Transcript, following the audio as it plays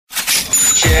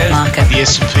market, the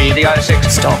S&P, the ASX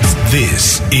stocks.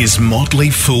 This is Motley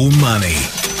Fool Money.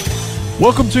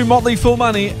 Welcome to Motley Fool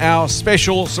Money, our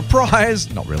special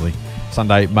surprise, not really,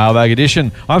 Sunday Mailbag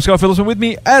edition. I'm Scott Phillips, and with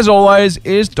me, as always,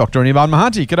 is Dr. Anirban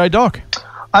Mahanti. G'day, Doc.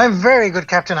 I'm very good,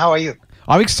 Captain. How are you?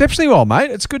 I'm exceptionally well, mate.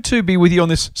 It's good to be with you on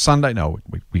this Sunday. No,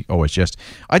 we always jest.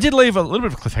 I did leave a little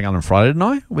bit of a cliffhanger on Friday, didn't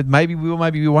I? With maybe we will,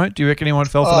 maybe we won't. Do you reckon anyone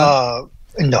fell for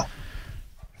that? No.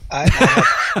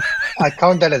 I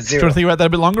count that as Do you zero. want to think about that a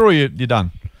bit longer, or you're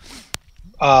done?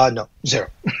 No, zero.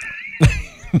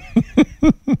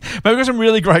 But we've got some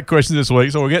really great questions this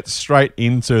week, so we'll get straight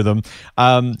into them.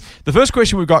 The first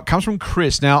question we've got comes from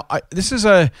Chris. Now, this is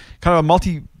a kind of a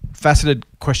multifaceted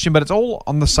question, but it's all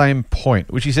on the same point,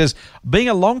 which he says, being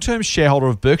a long-term shareholder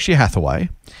of Berkshire Hathaway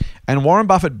and Warren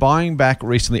Buffett buying back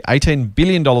recently $18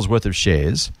 billion worth of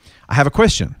shares, I have a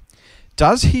question.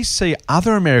 Does he see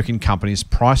other American companies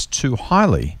priced too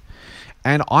highly?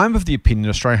 And I'm of the opinion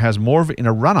Australia has more of it in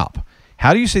a run-up.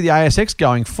 How do you see the ASX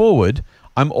going forward?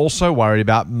 I'm also worried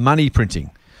about money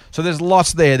printing. So there's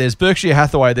lots there. There's Berkshire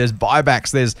Hathaway, there's buybacks,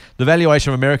 there's the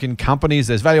valuation of American companies,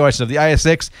 there's valuation of the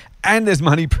ASX, and there's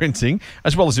money printing,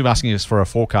 as well as him asking us for a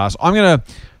forecast. I'm going to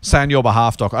say on your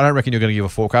behalf, Doc, I don't reckon you're going to give a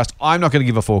forecast. I'm not going to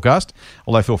give a forecast,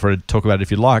 although feel free to talk about it if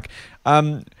you'd like.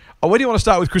 Where do you want to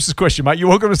start with Chris's question, mate? You're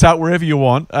welcome to start wherever you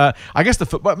want. I guess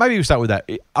maybe we'll start with that.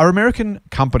 Are American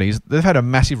companies, they've had a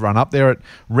massive run up. They're at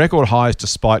record highs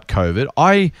despite COVID.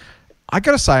 I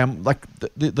got to say, I'm like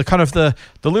the kind of the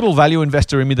little value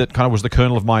investor in me that kind of was the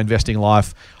kernel of my investing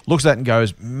life looks at that and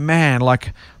goes, man,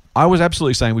 like I was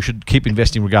absolutely saying we should keep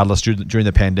investing regardless during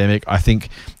the pandemic. I think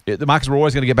the markets were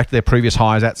always going to get back to their previous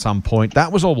highs at some point.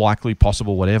 That was all likely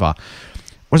possible, whatever.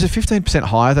 Was it 15%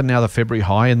 higher than now the February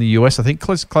high in the US? I think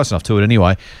close enough to it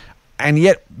anyway. And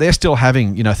yet they're still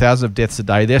having, thousands of deaths a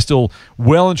day. They're still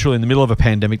well and truly in the middle of a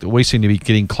pandemic that we seem to be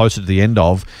getting closer to the end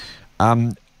of.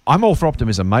 I'm all for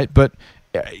optimism, mate, but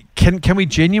can we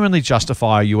genuinely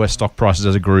justify US stock prices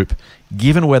as a group,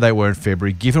 given where they were in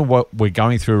February, given what we're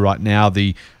going through right now,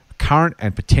 the current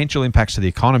and potential impacts to the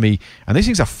economy, and these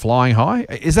things are flying high?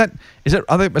 Is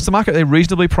the market there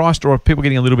reasonably priced, or are people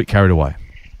getting a little bit carried away?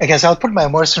 I guess I'll put my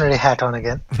mercenary hat on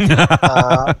again. And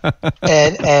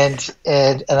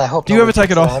I hope. Do you ever take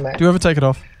it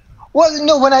off? Well,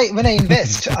 no. When I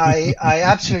invest, I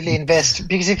absolutely invest,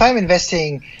 because if I'm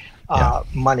investing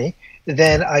money,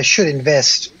 then I should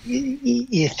invest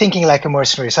thinking like a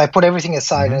mercenary. So I put everything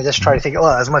aside and I just try to think,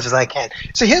 as much as I can.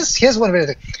 So here's one way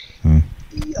to think.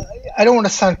 I don't want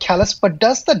to sound callous, but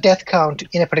does the death count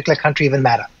in a particular country even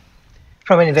matter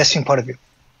from an investing point of view?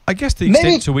 I guess the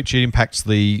extent to which it impacts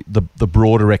the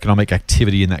broader economic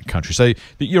activity in that country. So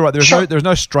you're right. There's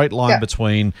no straight line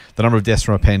between the number of deaths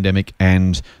from a pandemic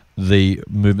and the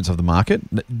movements of the market.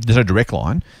 There's no direct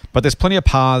line, but there's plenty of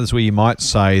paths where you might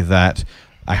say that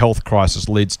a health crisis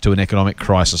leads to an economic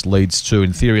crisis, leads to,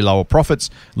 in theory, lower profits,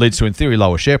 leads to, in theory,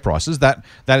 lower share prices. That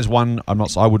is one. I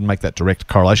wouldn't make that direct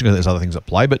correlation because there's other things at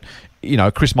play. But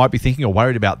Chris might be thinking or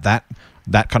worried about that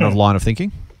kind of line of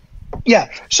thinking. Yeah.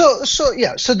 So first of all,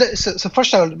 so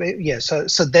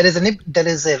there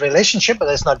is a relationship, but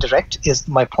it's not direct. Is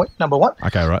my point number one.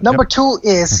 Okay, right. Number two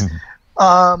is,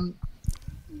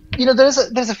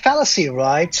 there's a fallacy,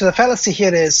 right? So the fallacy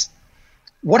here is,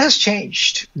 what has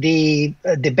changed? The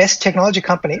best technology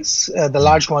companies, the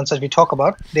large ones that we talk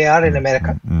about, they are in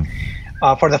America.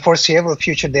 For the foreseeable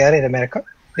future, they are in America.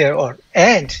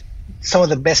 And some of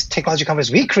the best technology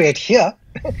companies we create here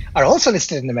are also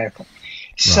listed in America.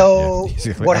 So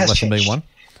what has changed? Being one?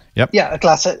 Yep. Yeah,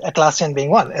 Atlassian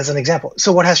being one, as an example.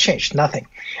 So what has changed? Nothing.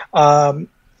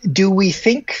 Do we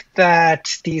think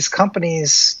that these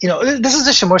companies, this is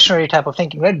just a mercenary type of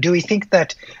thinking, right? Do we think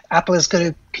that Apple is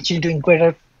going to continue doing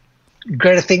greater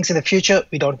things in the future?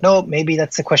 We don't know. Maybe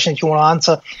that's the question that you want to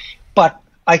answer. But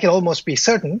I can almost be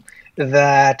certain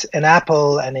that an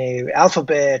Apple and a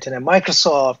Alphabet and a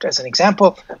Microsoft, as an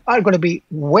example, are going to be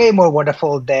way more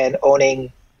wonderful than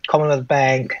owning Commonwealth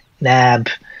Bank, NAB,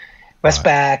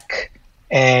 Westpac,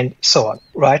 and so on,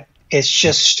 right? It's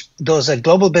just those are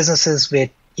global businesses with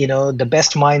the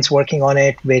best minds working on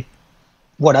it with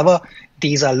whatever.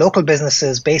 These are local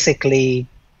businesses basically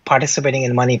participating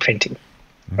in money printing,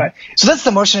 right? So that's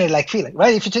the mercenary-like feeling,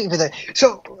 right? If you take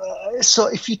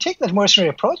if you take that mercenary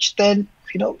approach, then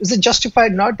is it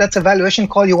justified or not? That's a valuation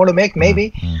call you want to make,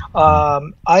 maybe.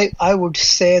 I would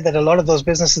say that a lot of those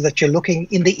businesses that you're looking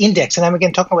in the index, and I'm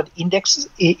again talking about indexes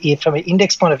from an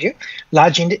index point of view,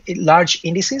 large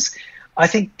indices. I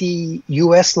think the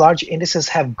US large indices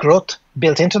have growth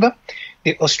built into them.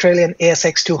 The Australian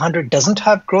ASX 200 doesn't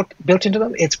have growth built into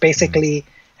them. It's basically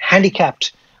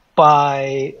handicapped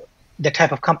by the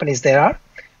type of companies there are.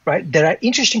 right? There are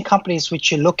interesting companies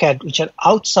which you look at which are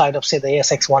outside of, say, the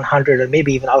ASX 100 or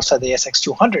maybe even outside the ASX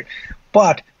 200.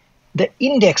 But the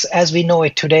index as we know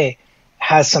it today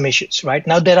has some issues, right?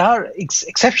 Now, there are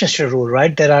exceptions to the rule,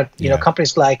 right? There are,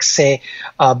 companies like, say,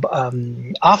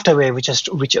 Afterwave,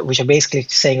 which are basically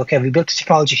saying, okay, we built the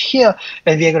technology here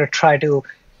and we are going to try to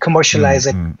commercialize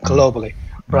it globally,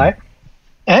 right?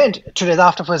 And today's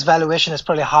Afterwave's valuation is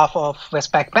probably half of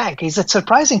Westpac Bank. Is it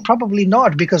surprising? Probably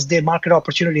not, because their market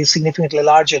opportunity is significantly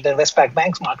larger than Westpac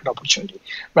Bank's market opportunity,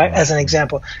 right? As an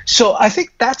example. So I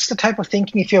think that's the type of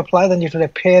thinking, if you apply, then you have to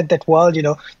appear that, well,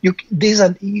 you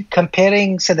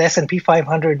comparing, say, the S&P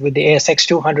 500 with the ASX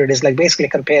 200 is like basically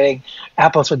comparing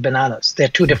apples with bananas. They're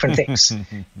two different things,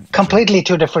 completely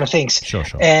two different things. Sure.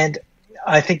 And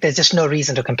I think there's just no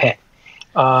reason to compare.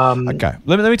 Okay,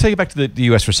 let me take you back to the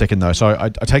US for a second, though. So I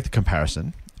take the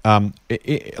comparison, and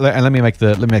let me make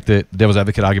the devil's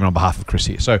advocate argument on behalf of Chris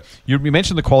here. So you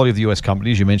mentioned the quality of the US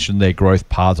companies, you mentioned their growth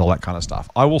paths, all that kind of stuff.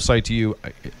 I will say to you,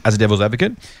 as a devil's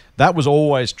advocate, that was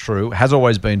always true, has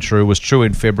always been true, was true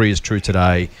in February, is true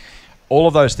today. All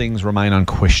of those things remain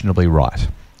unquestionably right.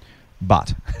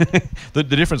 But the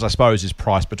difference, I suppose, is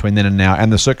price between then and now, and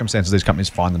the circumstances these companies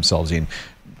find themselves in.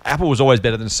 Apple was always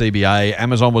better than CBA.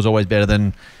 Amazon was always better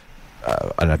than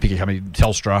I don't know, pick a company,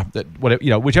 Telstra.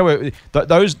 Whichever.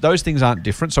 Those things aren't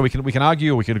different. So we can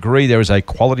argue, we can agree there is a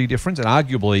quality difference and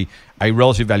arguably a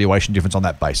relative valuation difference on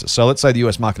that basis. So let's say the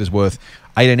US market is worth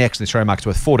 18x, and the Australian market is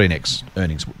worth 14x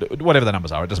earnings, whatever the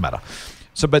numbers are. It doesn't matter.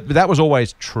 So, but that was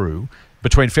always true.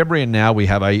 Between February and now, we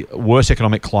have a worse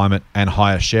economic climate and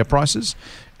higher share prices.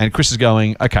 And Chris is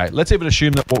going, okay, let's even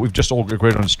assume that what we've just all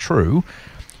agreed on is true.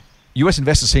 US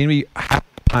investors seem to be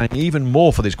paying even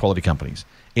more for these quality companies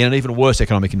in an even worse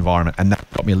economic environment, and that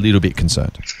got me a little bit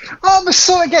concerned.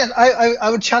 So again, I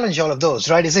would challenge all of those,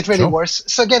 right? Is it really worse?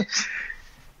 So again,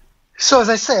 as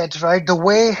I said, right, the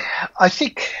way I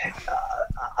think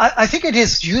it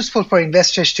is useful for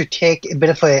investors to take a bit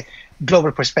of a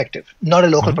global perspective, not a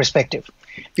local perspective.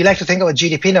 We like to think about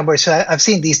GDP numbers. So I've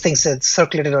seen these things that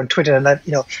circulated on Twitter, and that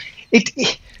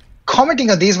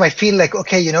commenting on these might feel like,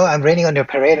 okay, I'm raining on your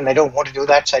parade and I don't want to do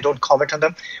that, so I don't comment on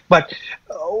them. But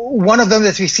one of them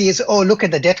that we see is, look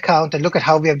at the debt count and look at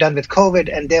how we have done with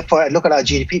COVID, and therefore look at our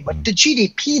GDP. But the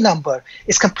GDP number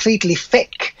is completely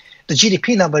fake. The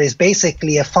GDP number is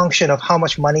basically a function of how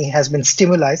much money has been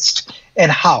stimulated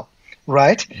and how,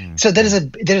 right? So there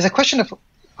is a question of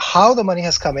how the money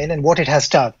has come in and what it has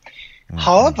done.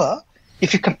 However,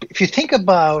 if you think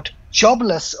about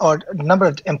jobless or number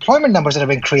of employment numbers that have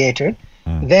been created,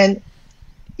 then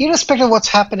irrespective of what's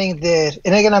happening there,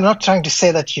 and again, I'm not trying to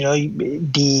say that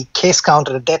the case count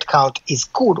or the debt count is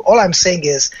good. All I'm saying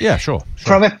is,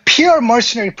 from a pure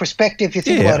mercenary perspective, you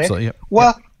think about it.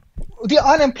 Well, the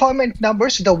unemployment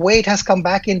numbers, the way it has come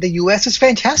back in the US is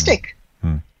fantastic,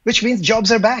 which means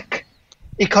jobs are back,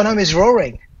 economy is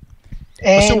roaring.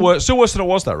 Still worse than it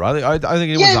was, though, right? I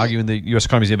think everyone's arguing the US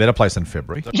economy is in a better place than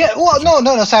February. Yeah, well,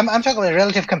 no. So I'm talking about a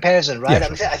relative comparison, right?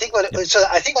 Yeah, I think on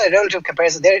a relative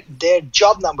comparison, their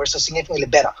job numbers are significantly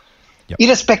better,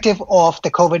 irrespective of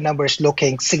the COVID numbers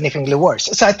looking significantly worse.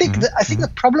 So I think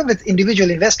the problem with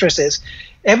individual investors is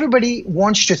everybody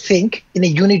wants to think in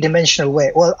a unidimensional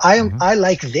way. Well, I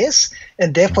like this,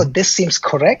 and therefore this seems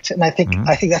correct, and I think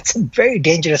that's very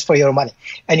dangerous for your money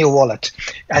and your wallet.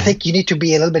 I think you need to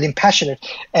be a little bit impassionate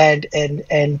and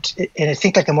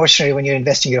think like a mercenary when you're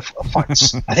investing your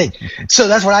funds. I think so.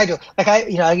 That's what I do. Like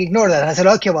I ignore that. I said,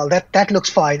 okay, well that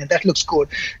looks fine and that looks good.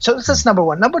 So that's number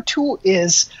one. Number two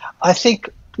is I think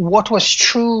what was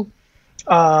true.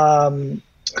 A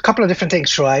couple of different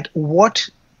things, right? What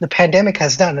the pandemic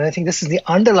has done, and I think this is the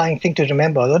underlying thing to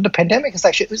remember. What the pandemic is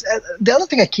actually, the other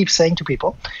thing I keep saying to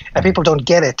people, and people don't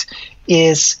get it,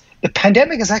 is the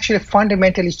pandemic has actually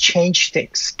fundamentally changed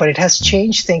things, but it has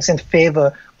changed things in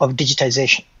favor of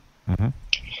digitization.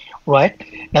 Right?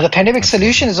 Now, the pandemic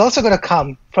solution is also going to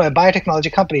come from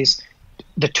biotechnology companies.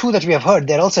 The two that we have heard,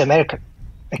 they're also American.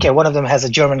 Okay, one of them has a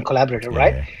German collaborator,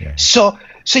 right? Yeah. So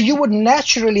you would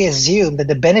naturally assume that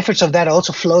the benefits of that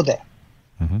also flow there.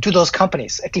 To those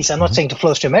companies. At least I'm not saying it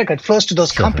flows to America. It flows to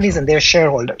those companies and their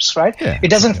shareholders, right? Yeah, it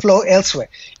doesn't flow elsewhere.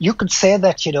 You could say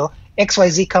that,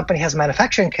 XYZ company has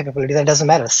manufacturing capability. That doesn't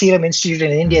matter. Serum Institute in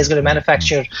India is going to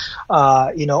manufacture,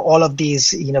 all of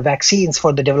these, vaccines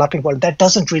for the developing world. That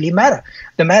doesn't really matter.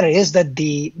 The matter is that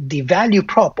the value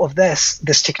prop of this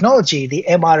technology, the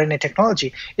mRNA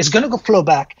technology, is going to flow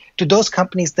back to those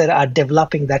companies that are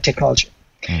developing that technology.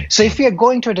 So if we are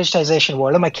going to a digitization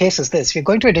world, and my case is this, if you're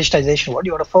going to a digitization world,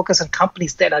 you want to focus on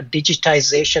companies that are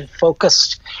digitization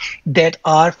focused, that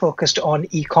are focused on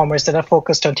e-commerce, that are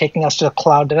focused on taking us to the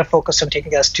cloud, that are focused on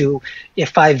taking us to a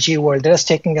 5G world, that is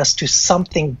taking us to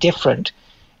something different.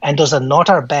 And those are not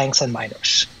our banks and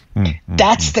miners.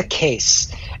 That's the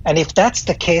case. And if that's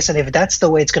the case, and if that's the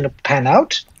way it's going to pan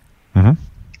out,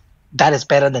 that is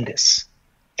better than this.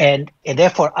 And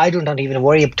therefore, I do not even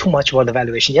worry too much about the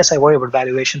valuation. Yes, I worry about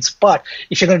valuations, but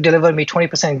if you're going to deliver me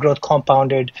 20% growth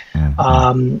compounded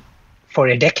for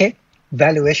a decade,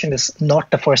 valuation is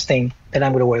not the first thing that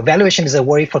I'm going to worry. Valuation is a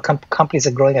worry for companies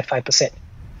that are growing at 5%.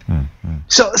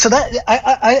 So that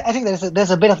I think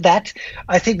there's a bit of that.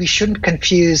 I think we shouldn't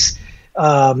confuse,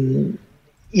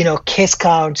 case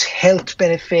counts, health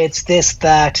benefits, this,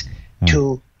 that,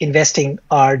 to investing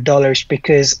our dollars,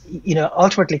 because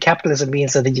ultimately capitalism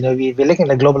means that we're looking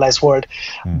at a globalized world.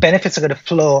 Benefits are going to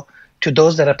flow to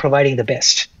those that are providing the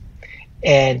best,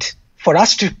 and for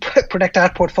us to protect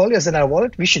our portfolios and our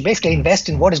wallet, we should basically invest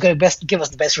in what is going to give us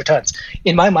the best returns.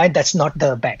 In my mind, that's not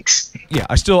the banks. Yeah,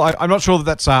 I'm not sure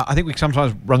that's. I think we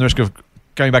sometimes run the risk of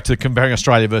going back to comparing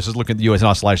Australia versus looking at the US in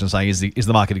isolation and saying is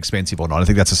the market expensive or not. I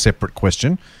think that's a separate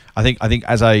question. I think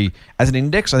as an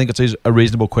index, I think it's a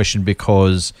reasonable question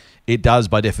because it does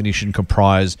by definition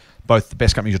comprise both the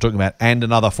best companies you're talking about and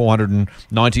another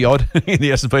 490 odd in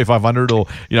the S&P 500, or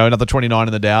another 29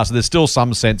 in the Dow. So there's still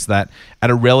some sense that at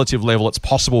a relative level, it's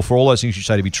possible for all those things you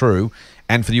say to be true,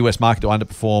 and for the US market to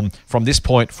underperform from this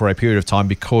point for a period of time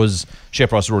because share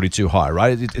prices are already too high,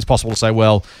 right? It's possible to say,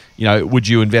 well, would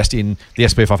you invest in the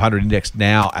S&P 500 index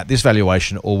now at this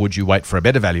valuation, or would you wait for a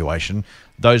better valuation?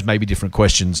 Those may be different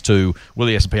questions to will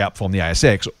the S&P outperform the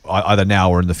ASX either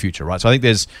now or in the future, right? So I think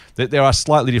there are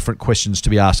slightly different questions to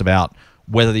be asked about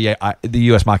whether the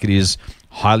US market is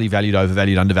highly valued,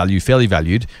 overvalued, undervalued, fairly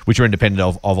valued, which are independent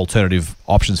of alternative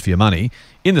options for your money,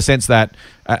 in the sense that,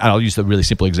 and I'll use the really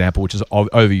simple example, which is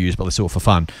overused, but let's do it for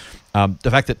fun. The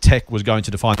fact that tech was going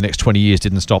to define the next 20 years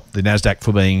didn't stop the NASDAQ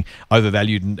from being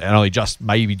overvalued and only just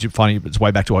maybe finding its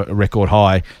way back to a record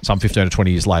high some 15 or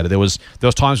 20 years later. There was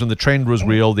times when the trend was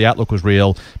real, the outlook was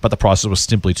real, but the prices were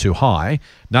simply too high.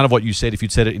 None of what you said, if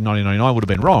you'd said it in 1999, would have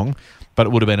been wrong, but it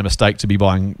would have been a mistake to be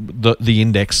buying the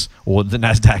index or the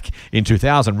NASDAQ in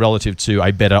 2000 relative to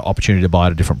a better opportunity to buy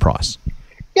at a different price.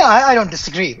 Yeah, I don't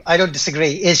disagree.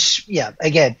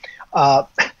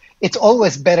 It's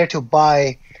always better to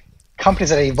buy companies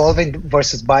that are evolving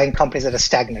versus buying companies that are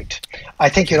stagnant. I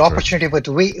think your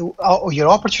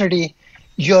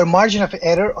margin of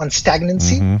error on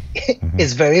stagnancy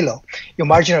is very low. Your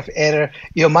margin of error,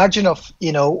 your margin of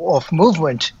of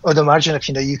movement, or the margin of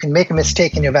you can make a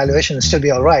mistake in your valuation and still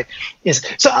be all right. Is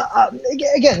so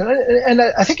again, and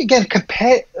I think again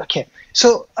compare. Okay,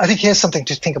 so I think here's something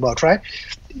to think about, right?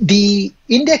 The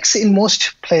index in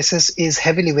most places is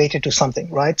heavily weighted to something,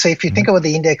 right? So if you think about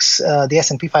the index, the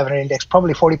S&P 500 index,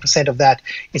 probably 40% of that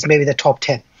is maybe the top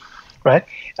 10, right?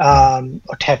 Or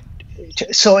 10.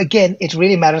 So again, it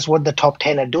really matters what the top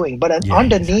 10 are doing. But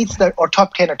underneath that, or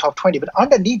top 10 or top 20, but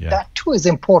underneath that too is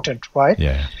important, right?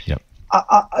 Yeah, yeah.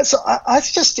 So I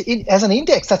just, as an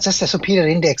index, that's just a superior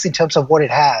index in terms of what it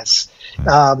has.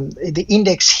 The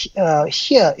index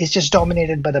here is just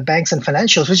dominated by the banks and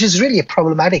financials, which is really a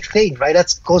problematic thing, right?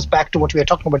 That goes back to what we were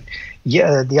talking about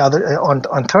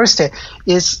on Thursday.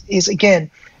 Is again,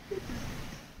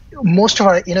 most of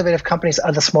our innovative companies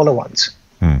are the smaller ones.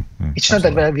 It's not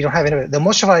that we don't have innovative.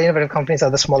 Most of our innovative companies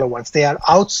are the smaller ones. They are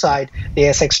outside the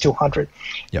ASX 200,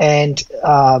 and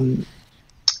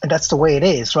that's the way it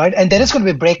is, right? And there is going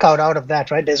to be a breakout out of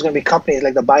that, right? There's going to be companies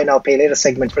like the buy now, pay later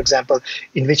segment, for example,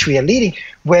 in which we are leading,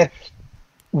 where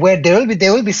they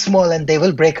will be small and they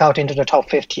will break out into the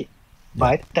top 50,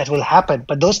 right? That will happen,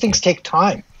 but those things take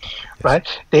time, right?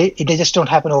 They just don't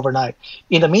happen overnight.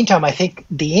 In the meantime, I think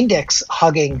the index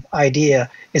hugging idea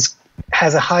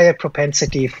has a higher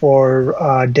propensity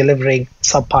for delivering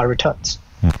subpar returns,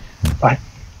 right?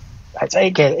 So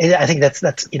again, I think that's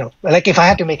like if I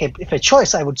had to make a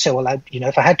choice, I would say, well,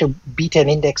 if I had to beat an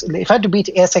index, if I had to beat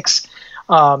ASX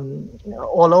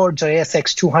All Ords or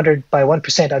ASX 200 by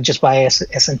 1%, I'd just buy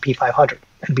S&P 500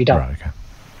 and be done. Right. Okay.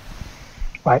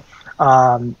 Right.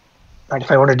 But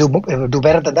if I want to do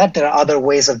better than that, there are other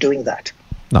ways of doing that.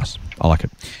 Nice. I like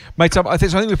it. Mate, I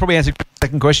think we probably answered the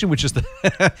second question, which is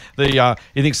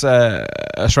he thinks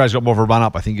Australia's got more of a run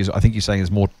up. I think you're saying there's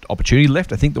more opportunity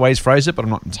left. I think the way he's phrased it, but I'm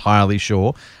not entirely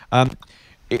sure.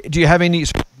 Do you have any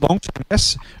long-term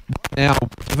guess now,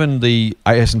 given the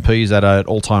S&P is at an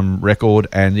all-time record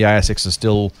and the ASX is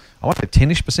still, I want to say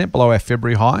 10-ish% below our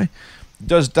February high?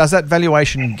 Does that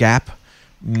valuation gap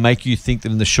make you think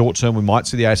that in the short term we might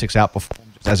see the ASX outperform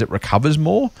as it recovers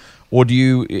more? Or do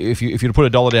you, if you were to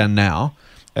put $1 down now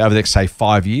over the next, say,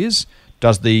 5 years,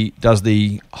 does the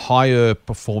better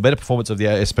performance of the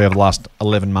ASP over the last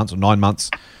 11 months or 9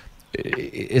 months,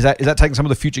 is that taking some of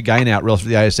the future gain out relative to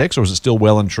the ASX, or is it still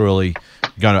well and truly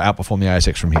going to outperform the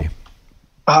ASX from here?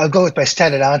 I'll go with my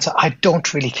standard answer. I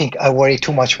don't really think I worry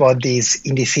too much about these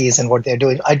indices and what they're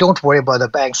doing. I don't worry about the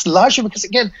banks, largely because,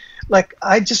 again,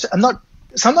 I'm not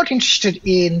interested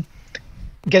in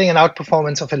getting an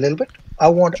outperformance of a little bit. I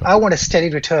want a steady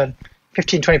return,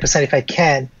 15, 20% if I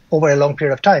can, over a long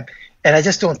period of time. And I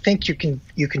just don't think you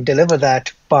can deliver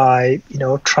that by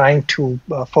trying to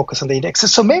focus on the index.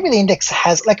 So maybe the index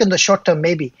has, like in the short term,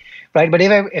 maybe, right? But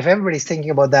if everybody's thinking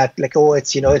about that, like, oh,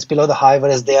 it's it's below the high,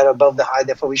 whereas they are above the high,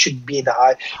 therefore we should be in the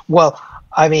high. Well,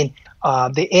 I mean,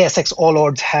 the ASX All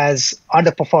Ords has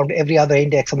underperformed every other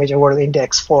index, a major world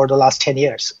index, for the last 10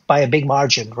 years by a big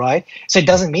margin, right? So it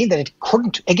doesn't mean that it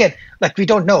couldn't. Again, like, we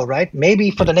don't know, right? Maybe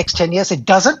for the next 10 years it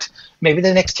doesn't. Maybe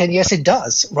the next 10 years it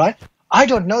does, right? I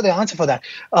don't know the answer for that,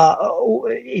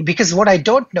 because what I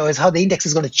don't know is how the index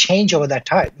is going to change over that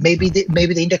time. Maybe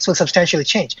the index will substantially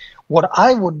change. What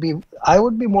I would be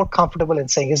more comfortable in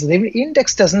saying is, if the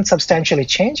index doesn't substantially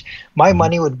change, my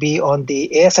money would be on the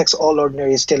ASX All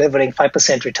Ordinaries delivering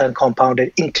 5% return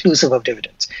compounded, inclusive of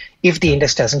dividends, if the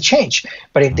index doesn't change.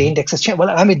 But if the index has changed, well,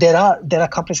 I mean, there are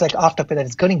companies like Afterpay that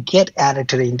is going to get added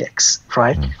to the index,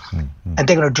 right? And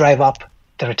they're going to drive up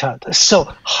the return.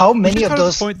 So how many of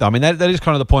those? Point, though. I mean, that is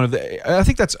kind of the point of I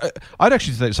think that's. I'd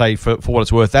actually say, for what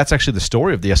it's worth, that's actually the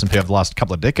story of the S&P over the last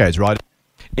couple of decades, right?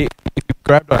 If you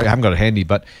grab, I haven't got it handy,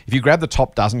 but if you grab the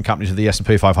top dozen companies of the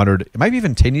S&P 500, maybe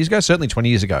even 10 years ago, certainly 20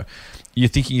 years ago, you're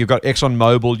thinking you've got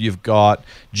ExxonMobil, you've got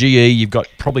GE, you've got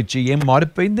probably GM might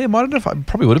have been there,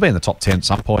 probably would have been in the top 10 at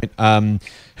some point.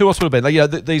 Who else would have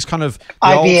been? These kind of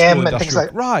IBM and things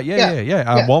like right,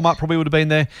 yeah. Walmart probably would have been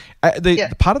there.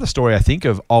 The part of the story, I think,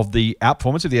 of the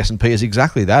outperformance of the S&P is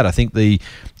exactly that. I think the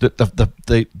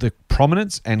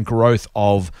prominence and growth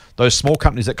of those small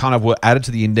companies that kind of were added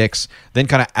to the index, then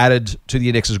kind of added to the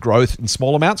index's growth in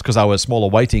small amounts because they were smaller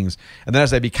weightings, and then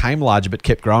as they became larger but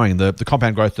kept growing, the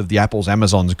compound growth of the Apples,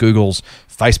 Amazons, Googles,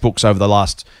 Facebooks over the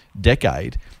last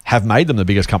decade have made them the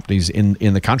biggest companies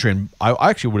in the country. And I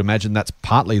actually would imagine that's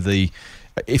partly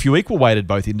if you equal weighted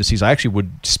both indices, I actually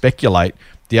would speculate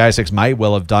the ASX may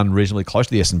well have done reasonably close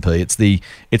to the S&P.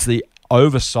 It's the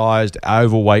oversized,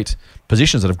 overweight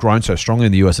positions that have grown so strongly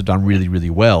in the US have done really, really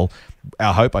well.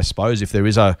 Our hope, I suppose, if there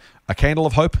is a candle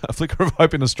of hope, a flicker of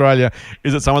hope in Australia,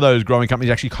 is that some of those growing companies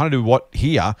actually kind of do what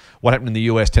happened in the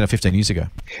US 10 or 15 years ago.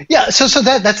 Yeah, so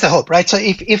that's the hope, right? So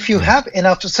if you have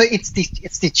enough, so it's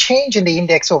the change in the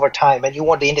index over time, and you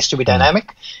want the index to be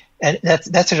dynamic, and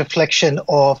that's a reflection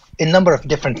of a number of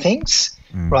different things,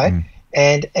 right?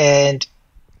 And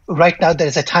right now there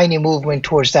is a tiny movement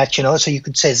towards that, so you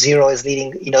could say Xero is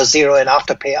leading, Xero and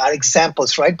Afterpay are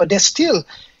examples, right? But they're still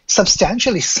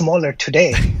substantially smaller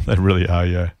today. They really are,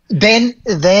 yeah. Than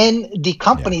the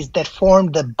companies that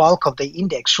form the bulk of the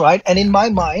index, right? And in my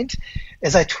mind,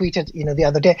 as I tweeted, the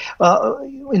other day,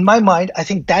 in my mind, I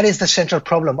think that is the central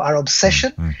problem: our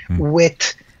obsession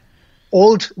with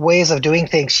old ways of doing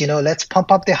things. Let's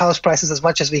pump up the house prices as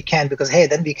much as we can because, hey,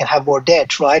 then we can have more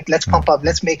debt, right? Let's pump up.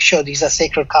 Let's make sure these are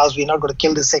sacred cows. We're not going to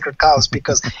kill the sacred cows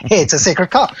because, hey, it's a sacred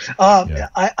cow.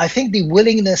 I think the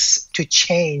willingness to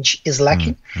change is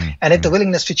lacking. And if the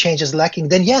willingness to change is lacking,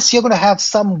 then yes, you're going to have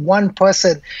some one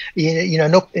person,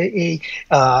 Nick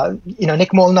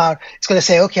Molnar is going to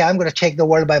say, okay, I'm going to take the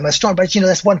world by my storm. But,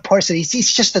 that's one person.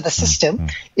 It's just that the system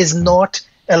is not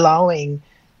allowing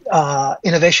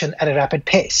innovation at a rapid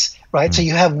pace, right? So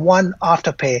you have one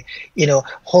Afterpay,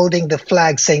 holding the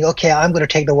flag saying, okay, I'm going to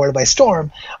take the world by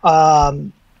storm,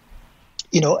 and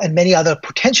many other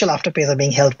potential Afterpays are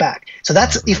being held back. So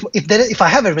that's, if I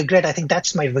have a regret, I think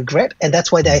that's my regret. And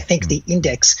that's why I think the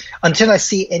index, until I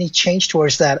see any change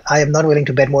towards that, I am not willing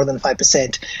to bet more than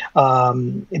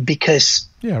 5%, because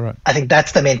I think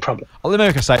that's the main problem. Let me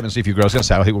make a statement and see if you agree. I was going to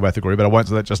say, I think we'll both agree, but I won't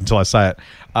do that just until I say it.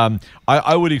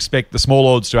 I would expect the small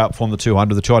odds to outperform the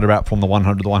 200 outperform the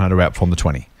 100, the 100 outperform the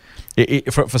 20.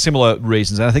 For similar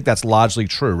reasons, and I think that's largely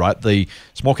true, right? The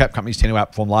small cap companies tend to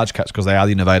outperform large caps because they are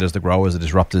the innovators, the growers, the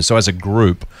disruptors. So as a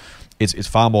group, it's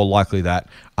far more likely that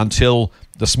until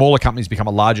the smaller companies become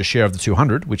a larger share of the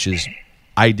 200, which is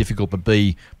A, difficult, but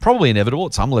B, probably inevitable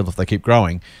at some level if they keep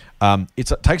growing.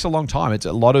 It takes a long time. It's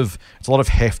a lot of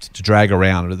heft to drag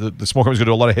around. The small companies got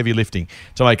to do a lot of heavy lifting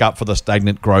to make up for the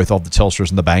stagnant growth of the Telstras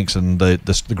and the banks and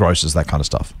the grocers, that kind of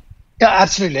stuff. Yeah,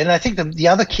 absolutely. And I think the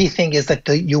other key thing is that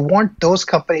you want those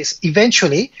companies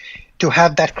eventually to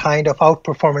have that kind of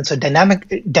outperformance or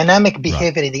dynamic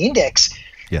behavior in the index,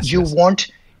 you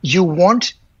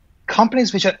want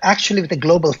companies which are actually with a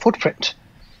global footprint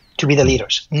to be the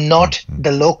leaders, not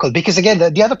the local. Because again,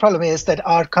 the other problem is that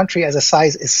our country as a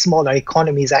size is small. Our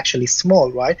economy is actually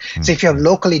small, right? So if you have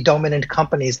locally dominant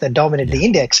companies that dominate the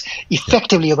index,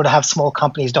 effectively you're going to have small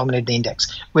companies dominate the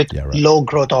index with low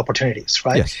growth opportunities,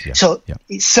 right? So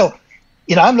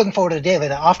I'm looking forward to the day when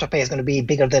the Afterpay is going to be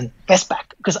bigger than Westpac,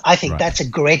 because I think that's a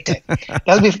great day.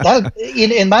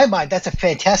 In my mind, that's a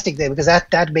fantastic day, because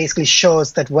that basically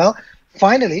shows that, well,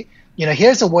 finally,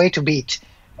 here's a way to beat.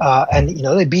 And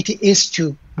the BT is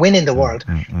to win in the world,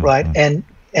 right? And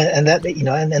that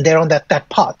and they're on that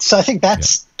path. So I think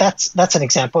that's an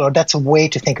example, or that's a way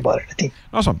to think about it, I think.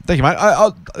 Awesome, thank you, mate.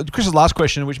 Chris's last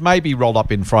question, which may be rolled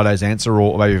up in Friday's answer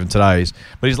or maybe even today's,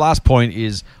 but his last point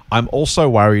is, I'm also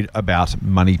worried about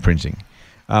money printing.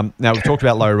 Now we've talked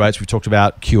about low rates, we've talked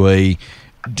about QE.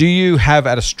 Do you have,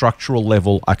 at a structural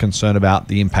level, a concern about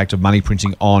the impact of money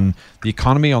printing on the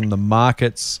economy, on the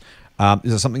markets?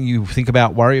 Is it something you think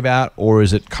about, worry about, or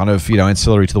is it kind of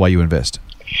ancillary to the way you invest?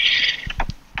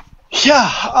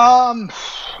 Yeah, I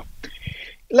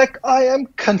am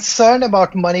concerned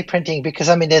about money printing because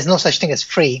there's no such thing as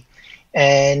free,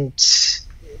 and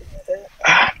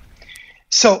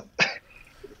so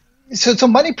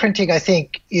money printing, I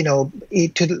think to a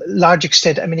large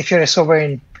extent. If you're a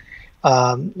sovereign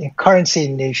currency,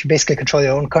 and you should basically control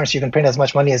your own currency, you can print as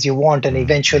much money as you want, and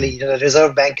eventually the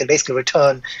Reserve Bank can basically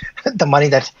return the money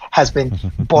that has been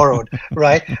borrowed,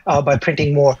 right, by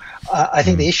printing more. I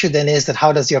think the issue then is that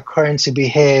how does your currency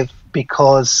behave,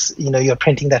 because you're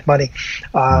printing that money,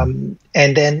 and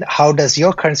then how does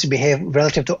your currency behave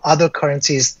relative to other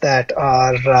currencies that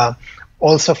are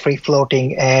also free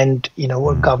floating, and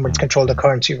where governments control the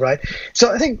currency, right?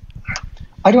 So I think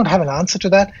I don't have an answer to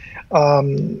that.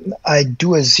 I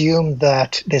do assume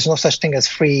that there's no such thing as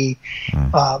free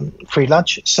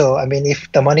lunch. So,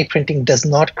 if the money printing does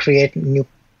not create new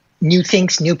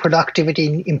things, new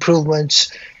productivity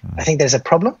improvements, I think there's a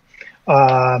problem.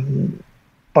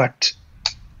 But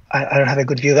I don't have a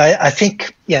good view. I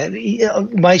think,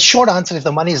 my short answer, if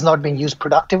the money is not being used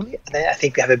productively, then I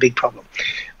think we have a big problem.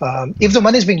 If the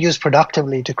money is being used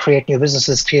productively to create new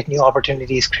businesses, create new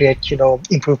opportunities, create,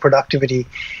 improve productivity,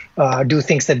 do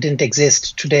things that didn't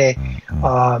exist today,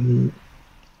 I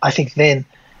think it'd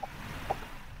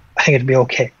be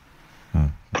okay,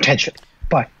 potentially.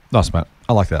 But nice, mate.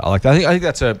 I like that. I think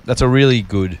that's a really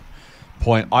good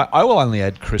point. I will only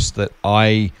add, Chris, that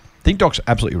I think Doc's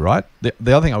absolutely right.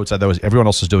 The other thing I would say, though, is everyone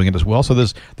else is doing it as well. So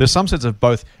there's some sense of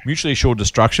both mutually assured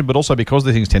destruction, but also because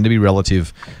these things tend to be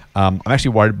relative. I'm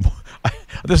actually worried.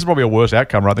 This is probably a worse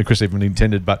outcome, right, than Chris even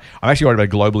intended, but I'm actually worried about a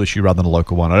global issue rather than a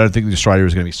local one. I don't think Australia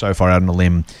is going to be so far out on a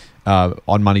limb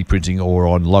on money printing or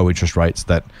on low interest rates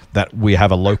that we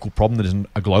have a local problem that isn't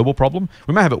a global problem.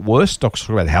 We may have it worse. Doc's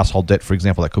talking about household debt, for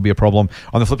example. That could be a problem.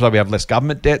 On the flip side, we have less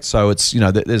government debt, so it's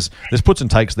there's puts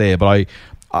and takes there. But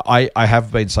I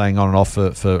have been saying on and off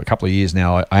for a couple of years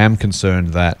now, I am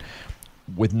concerned that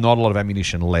with not a lot of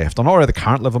ammunition left, I'm not worried about the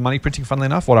current level of money printing, funnily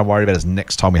enough. What I'm worried about is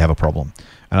next time we have a problem.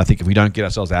 And I think if we don't get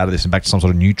ourselves out of this and back to some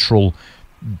sort of neutral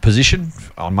position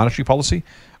on monetary policy,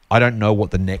 I don't know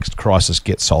what the next crisis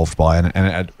gets solved by.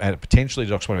 And potentially,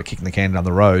 Doc's point about kicking the can down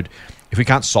the road, if we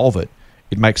can't solve it,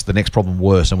 it makes the next problem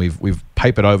worse. And we've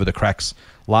papered over the cracks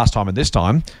last time and this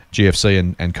time,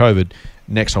 GFC and COVID.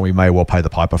 Next time we may well pay the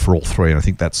piper for all three. And I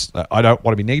think that's I don't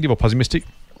want to be negative or pessimistic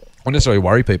or necessarily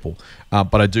worry people,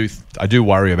 but I do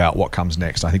worry about what comes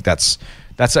next. I think it's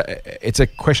a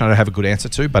question I don't have a good answer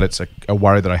to, but it's a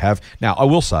worry that I have. Now, I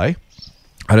will say,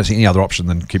 I don't see any other option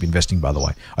than keep investing, by the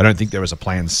way. I don't think there is a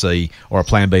plan C or a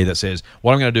plan B that says,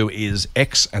 what I'm going to do is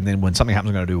X, and then when something happens,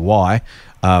 I'm going to do Y.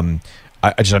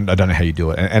 I don't know how you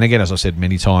do it. And again, as I said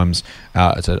many times,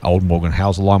 it's an old Morgan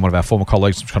Housel line, one of our former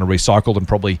colleagues, kind of recycled and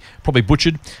probably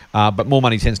butchered. But more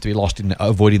money tends to be lost in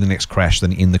avoiding the next crash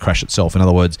than in the crash itself. In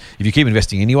other words, if you keep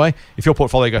investing anyway, if your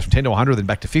portfolio goes from 10 to 100 then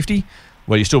back to 50,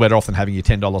 well, you're still better off than having your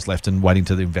 $10 left and waiting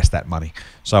to invest that money.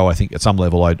 So I think at some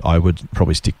level, I would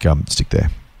probably stick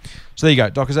there. So there you go,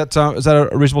 Doc. Is that a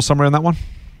reasonable summary on that one?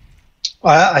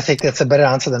 I think that's a better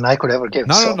answer than I could ever give.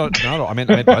 No. I meant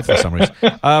both of the summaries.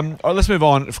 All right, let's move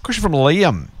on. A question from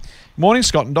Liam. Morning,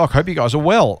 Scott and Doc. Hope you guys are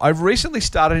well. I've recently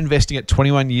started investing at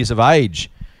 21 years of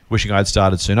age. Wishing I had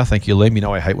started sooner. Thank you, Liam. You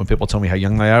know I hate when people tell me how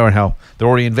young they are and how they're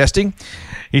already investing.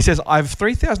 He says, I've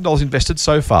 $3,000 invested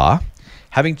so far,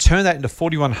 having turned that into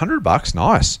 $4,100.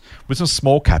 Nice. With some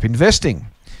small cap investing.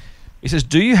 He says,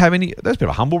 do you have any... That's a bit of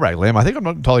a humble brag, Liam. I think I'm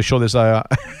not entirely sure there's a...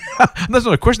 that's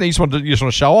not a question that you just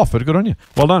want to show off, but good on you.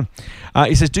 Well done.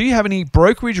 He says, do you have any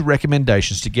brokerage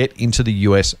recommendations to get into the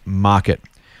US market?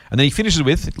 And then he finishes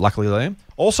with, luckily, Liam,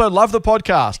 also love the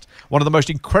podcast. One of the most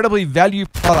incredibly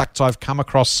valued products I've come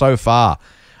across so far.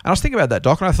 And I was thinking about that,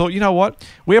 Doc, and I thought, you know what?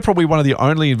 We are probably one of the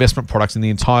only investment products in the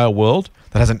entire world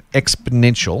that has an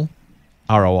exponential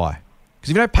ROI. Because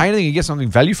if you don't pay anything, you get something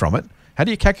value from it. How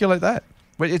do you calculate that?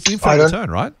 Well, it's infinite return,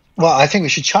 right? Well, I think we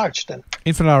should charge then.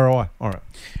 Infinite ROI. All right.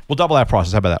 We'll double our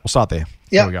prices. How about that? We'll start there.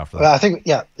 Yeah. We go after that. Well, I think,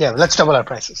 let's double our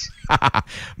prices.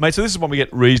 Mate, so this is one we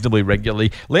get reasonably regularly.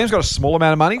 Liam's got a small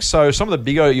amount of money, so some of the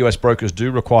bigger US brokers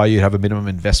do require you to have a minimum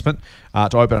investment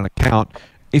to open an account.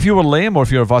 If you were Liam, or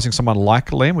if you're advising someone like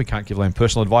Liam, we can't give Liam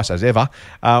personal advice as ever.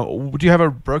 Do you have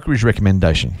a brokerage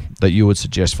recommendation that you would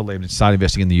suggest for Liam to start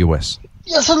investing in the US?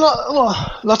 Yes,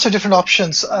 lots of different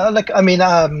options.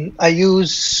 I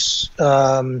use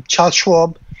Charles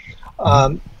Schwab.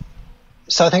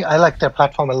 So I think I like their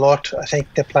platform a lot. I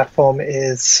think their platform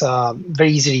is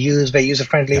very easy to use, very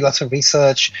user-friendly, lots of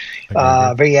research,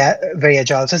 very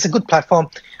agile. So it's a good platform.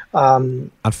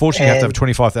 Unfortunately, you have to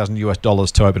have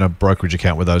 $25,000 to open a brokerage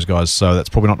account with those guys, so that's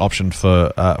probably not an option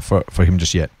for him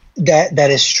just yet. That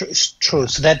is true.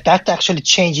 So that actually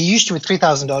changed. It used to be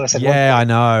 $3,000. Yeah, I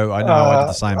know. I did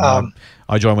the same.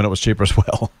 I joined when it was cheaper as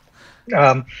well.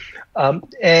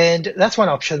 And that's one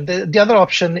option. The other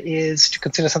option is to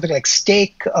consider something like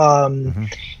Stake,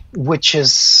 which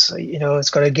is, it's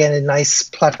got, again, a nice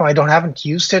platform. I haven't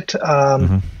used it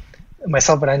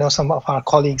myself, but I know some of our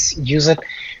colleagues use it.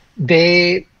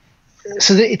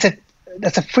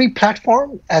 That's a free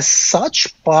platform as such,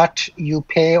 but you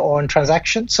pay on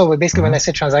transactions. So basically, when I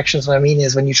say transactions, what I mean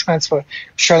is when you transfer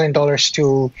Australian dollars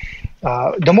to,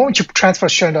 the moment you transfer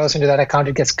Australian dollars into that account,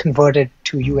 it gets converted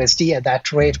to USD at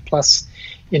that rate plus,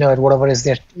 at whatever is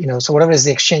their, so whatever is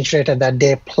the exchange rate at that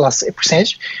day plus a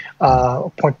percentage,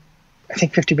 I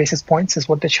think 50 basis points is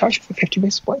what they charge for 50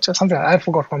 basis points or something. I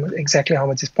forgot exactly how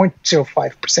much. It's 0.05% or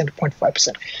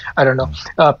 0.5%. I don't know.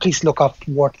 Please look up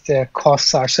what the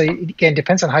costs are. So it again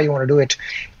depends on how you want to do it.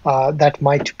 That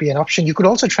might be an option. You could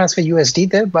also transfer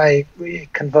USD there by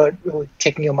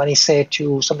taking your money, say,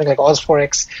 to something like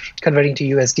OzForex, converting to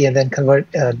USD, and then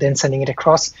then sending it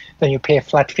across. Then you pay a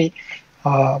flat fee.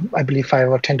 I believe $5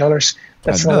 or $10.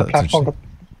 That's another platform.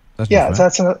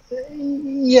 That's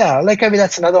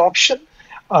another option.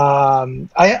 I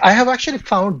have actually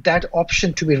found that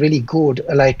option to be really good.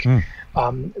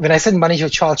 When I send money to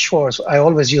Charles Schwab, I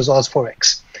always use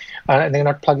OzForex. And they're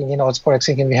not plugging in OzForex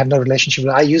thinking we have no relationship.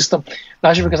 I use them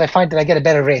largely because I find that I get a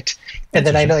better rate, and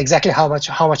then I know exactly how much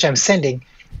I'm sending,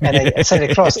 and I send it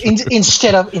across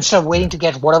instead of waiting to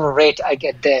get whatever rate I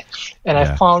get there. And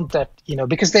I found that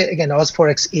because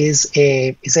OzForex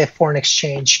is a foreign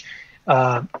exchange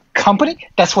company.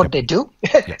 That's what they do.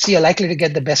 So you're likely to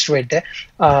get the best rate there.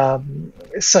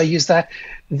 So I use that.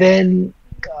 Then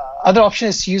other option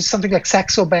is to use something like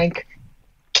Saxo Bank.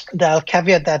 They'll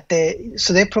caveat that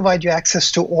they provide you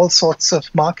access to all sorts of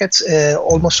markets,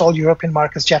 almost all European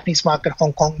markets, Japanese market,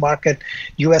 Hong Kong market,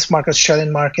 US market,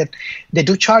 Australian market. They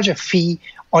do charge a fee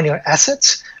on your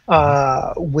assets,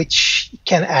 which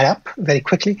can add up very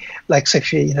quickly. So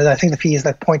if I think the fee is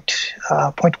like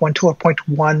 0.12 or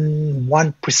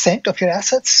 0.11% of your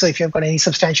assets. So if you've got any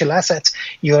substantial assets,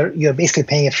 you're basically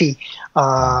paying a fee,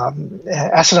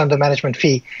 asset under management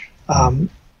fee,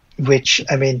 which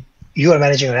you are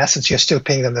managing your assets, you're still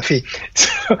paying them the fee.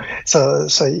 So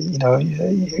you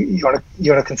want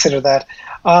to consider that.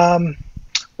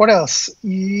 What else?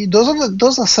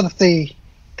 Those are sort of the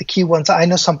key ones. I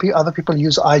know other people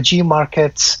use IG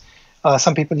markets.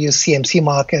 Some people use CMC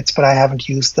markets, but I haven't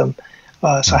used them,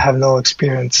 so I have no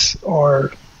experience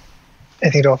or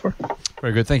anything to offer.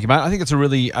 Very good. Thank you, mate. I think it's a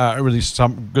really good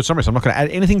summary, so I'm not going to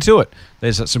add anything to it.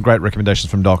 There's some great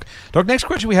recommendations from Doc. Doc, next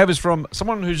question we have is from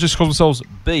someone who just calls themselves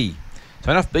B.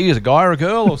 So I don't know if B is a guy or a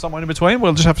girl or someone in between.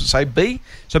 We'll just have to say B.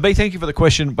 So B, thank you for the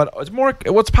question, but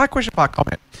it's part question, part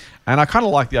comment. And I kind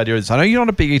of like the idea of this. I know you're not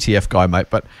a big ETF guy, mate,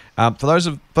 but for those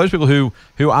people who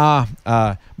are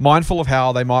mindful of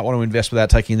how they might want to invest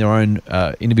without taking their own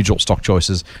individual stock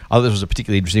choices, I thought this was a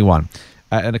particularly interesting one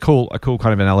and a cool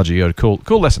kind of analogy, a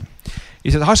cool lesson. He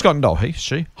says, "Hi Scott and Doc."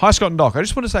 She. "Hi Scott and Doc. I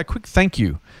just want to say a quick thank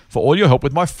you for all your help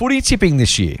with my footy tipping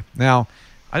this year." Now,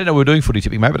 I didn't know we were doing footy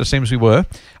tipping, mate, but it seems we were.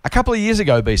 A couple of years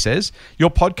ago, B says, your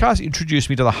podcast introduced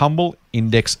me to the Humble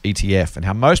Index ETF and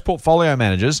how most portfolio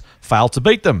managers fail to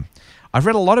beat them. I've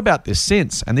read a lot about this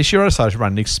since, and this year I decided to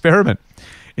run an experiment.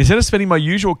 Instead of spending my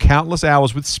usual countless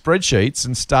hours with spreadsheets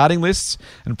and starting lists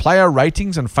and player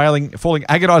ratings and falling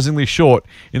agonizingly short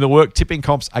in the work tipping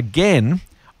comps again,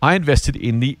 I invested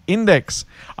in the index.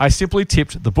 I simply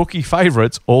tipped the bookie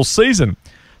favourites all season.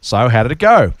 So how did it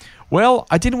go? Well,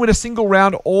 I didn't win a single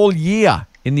round all year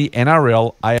in the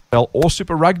NRL, AFL or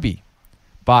Super Rugby.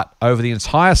 But over the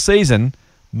entire season,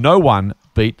 no one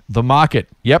beat the market.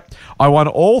 Yep, I won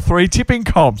all 3 tipping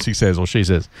comps, he says, or she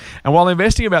says, and while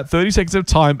investing about 30 seconds of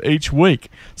time each week.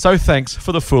 So thanks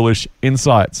for the foolish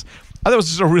insights. I thought it was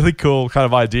just a really cool kind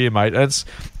of idea, mate. It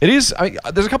is. I mean,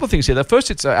 there's a couple of things here. The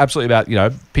first, it's absolutely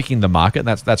about picking the market, and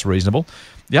that's reasonable.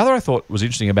 The other I thought was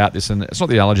interesting about this, and it's not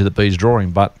the analogy that B's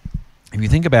drawing, but if you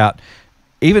think about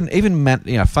even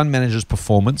fund managers'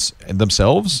 performance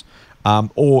themselves,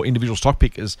 or individual stock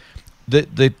pickers.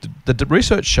 The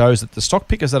research shows that the stock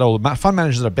pickers that are fund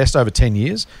managers that are best over 10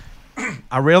 years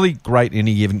are rarely great in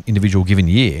any given individual given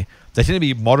year. They tend to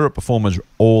be moderate performers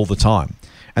all the time.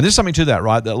 And there's something to that,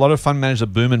 right? That a lot of fund managers are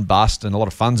boom and bust, and a lot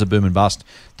of funds are boom and bust.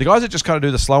 The guys that just kind of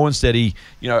do the slow and steady,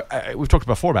 we've talked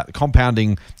before about the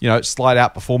compounding, slide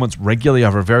out performance regularly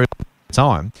over a very long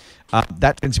time.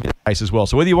 That tends to be the case as well.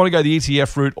 So whether you want to go the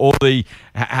ETF route or the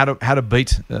how to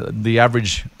beat the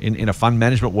average in a fund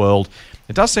management world,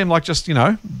 it does seem like just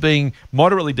being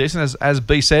moderately decent. As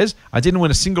B says, I didn't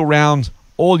win a single round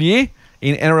all year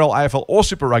in NRL, AFL, or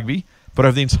Super Rugby, but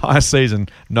over the entire season,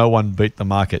 no one beat the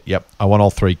market. Yep, I won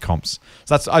all 3 comps.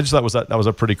 So I just thought that was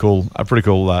a pretty cool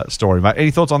story, mate.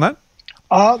 Any thoughts on that?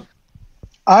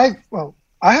 I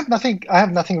have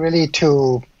nothing really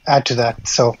to add to that.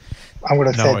 So I'm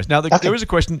going to say worries. Now, there is a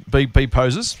question B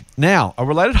poses. Now, a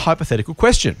related hypothetical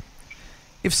question.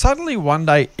 If suddenly one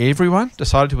day everyone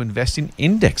decided to invest in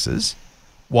indexes,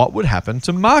 what would happen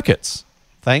to markets?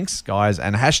 Thanks, guys,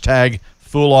 and hashtag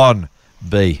full on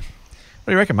B. What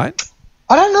do you reckon, mate?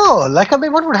 I don't know.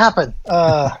 What would happen?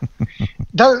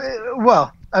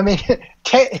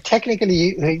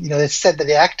 Technically, it's said that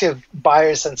the active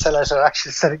buyers and sellers are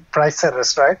actually price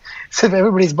setters, right? So if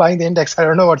everybody's buying the index, I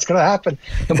don't know what's going to happen.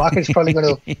 The market's probably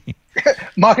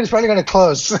going to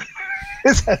close.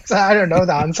 I don't know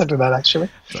the answer to that, actually.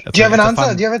 Do you have an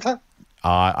answer? Do you have a time?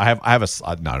 I have a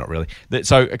no, not really.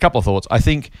 So a couple of thoughts. I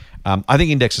think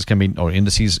indexes can be, or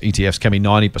indices, ETFs can be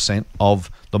 90%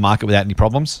 of the market without any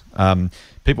problems.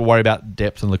 People worry about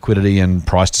depth and liquidity and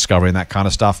price discovery and that kind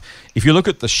of stuff. If you look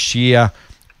at the sheer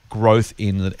growth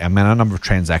in the number of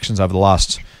transactions over the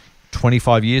last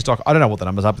 25 years, Doc, I don't know what the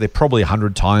numbers are, but they're probably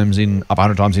 100 times in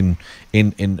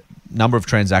number of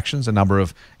transactions, a number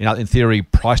of, in theory,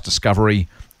 price discovery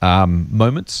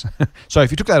moments. So if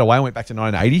you took that away and went back to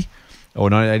 1980 or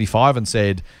 1985 and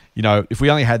said, if we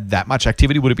only had that much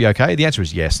activity, would it be okay? The answer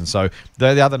is yes. And so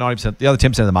the other 90%, the other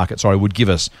 10% of the market, would give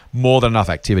us more than enough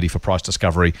activity for price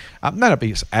discovery. May not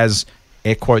be as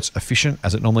air quotes efficient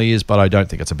as it normally is, but I don't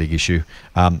think it's a big issue,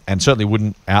 and certainly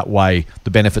wouldn't outweigh the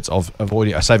benefits of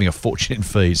saving a fortune in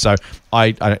fees. So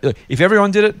if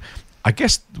everyone did it, I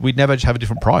guess we'd never have a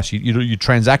different price. You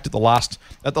transact at the last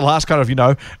kind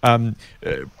of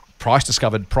price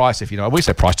discovered price. If we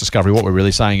say price discovery, what we're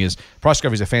really saying is price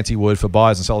discovery is a fancy word for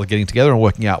buyers and sellers getting together and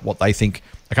working out what they think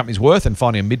a company's worth and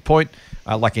finding a midpoint,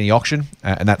 like any auction,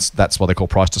 and that's what they call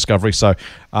price discovery. So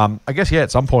I guess at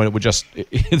some point it would just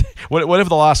whatever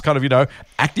the last kind of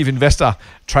active investor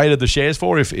traded the shares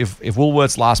for. If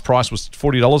Woolworth's last price was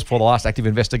 $40 before the last active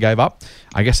investor gave up,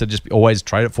 I guess they'd just always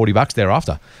trade at $40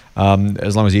 thereafter,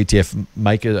 as long as the ETF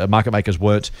market makers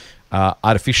weren't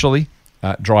artificially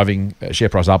driving share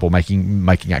price up or making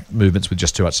movements with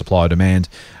just too much supply or demand.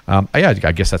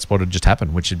 I guess that's what would just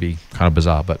happen, which would be kind of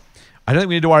bizarre. But I don't think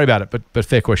we need to worry about it. But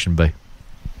fair question, B.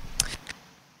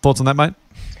 Thoughts on that, mate?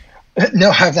 No,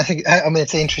 I have nothing. I mean,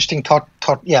 it's an interesting thought.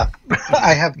 Yeah,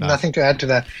 I have nothing to add to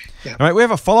that. Yeah. All right, we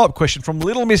have a follow-up question from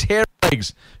Little Miss Hair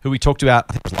Legs, who we talked about,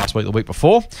 I think it was last week, the week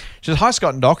before. She says, "Hi,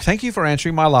 Scott and Doc. Thank you for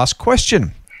answering my last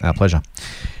question." Our pleasure.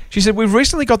 She said, "We've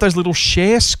recently got those little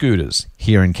share scooters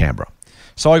here in Canberra.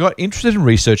 So I got interested in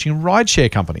researching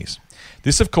rideshare companies.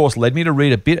 This, of course, led me to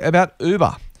read a bit about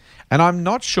Uber. And I'm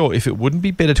not sure if it wouldn't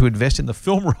be better to invest in the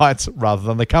film rights rather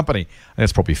than the company." And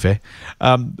that's probably fair.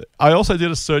 I also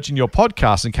did a search in your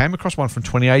podcast and came across one from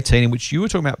 2018 in which you were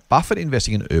talking about Buffett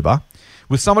investing in Uber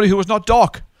with somebody who was not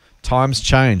Doc. Times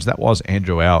change. That was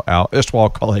Andrew, our erstwhile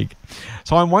colleague.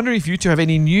 So I'm wondering if you two have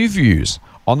any new views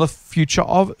on the future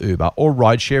of Uber or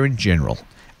rideshare in general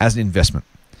as an investment.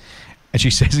 And she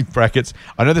says in brackets,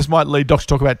 "I know this might lead Doc to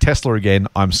talk about Tesla again.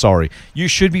 I'm sorry." You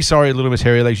should be sorry, Little Miss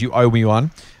Hairy Legs. You owe me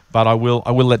one. But I will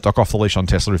let Doc off the leash on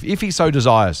Tesla if he so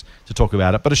desires to talk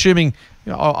about it. But assuming,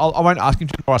 I won't ask him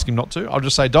to or ask him not to. I'll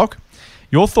just say, Doc,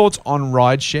 Your thoughts on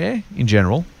rideshare in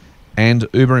general and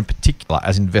Uber in particular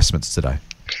as investments today?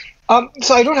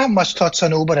 So I don't have much thoughts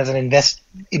on Uber as an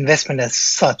investment as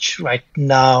such right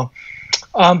now.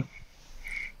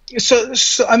 So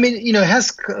I mean, it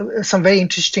has some very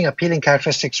interesting, appealing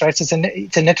characteristics, right? So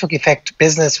it's a network effect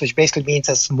business, which basically means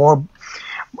as more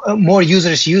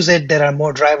users use it, there are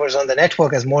more drivers on the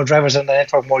network. As more drivers on the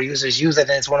network, more users use it,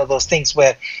 and it's one of those things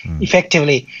where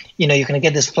effectively, you're going to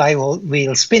get this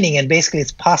flywheel spinning, and basically,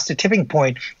 it's past the tipping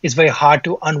point. It's very hard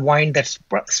to unwind that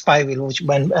flywheel.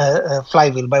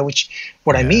 By which,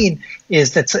 what I mean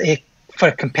is that for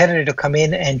a competitor to come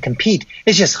in and compete,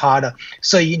 it's just harder.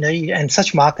 So and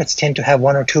such markets tend to have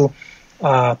one or two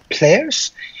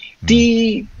players.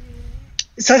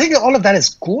 So I think all of that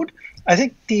is good. I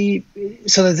think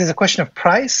so there's a question of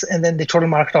price and then the total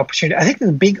market opportunity. I think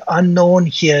the big unknown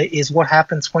here is what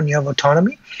happens when you have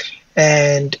autonomy,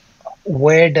 and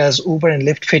where does Uber and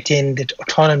Lyft fit in the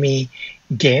autonomy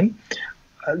game?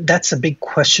 That's a big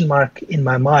question mark in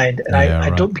my mind, and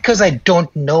I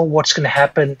don't know what's going to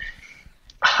happen,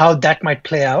 how that might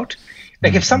play out.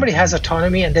 Like if somebody has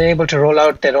autonomy and they're able to roll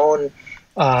out their own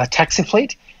taxi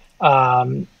fleet,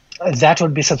 that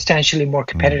would be substantially more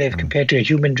competitive compared to a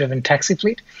human-driven taxi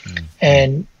fleet.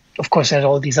 And of course, there are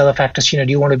all these other factors. Do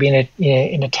you want to be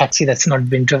in a taxi that's not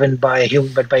been driven by a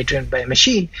human but driven by a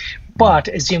machine? But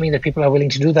assuming that people are willing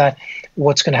to do that,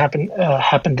 what's going to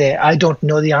happen there? I don't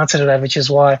know the answer to that, which is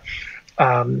why.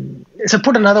 So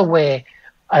put another way,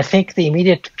 I think the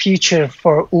immediate future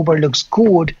for Uber looks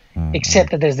good,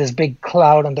 except that there's this big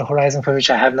cloud on the horizon for which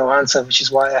I have no answer, which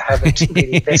is why I haven't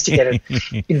really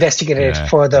investigated it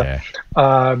further.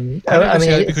 I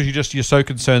mean, because you're so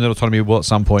concerned that autonomy will at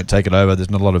some point take it over. There's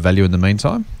not a lot of value in the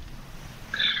meantime.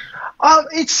 I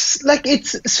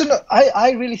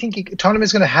really think autonomy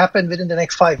is going to happen within the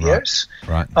next 5 years.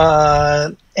 Right.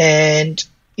 And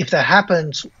if that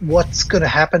happens, what's going to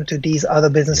happen to these other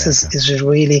businesses is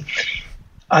really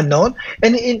unknown.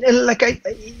 And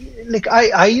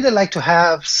I either like to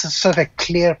have sort of a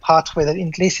clear pathway that,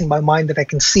 at least in my mind, that I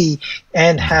can see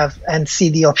and see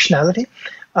the optionality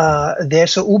there.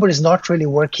 So Uber is not really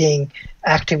working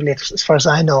actively, as far as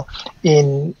I know,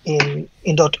 in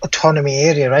the autonomy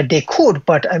area, right? They could,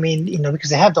 but I mean, because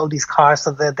they have all these cars,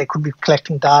 so that they could be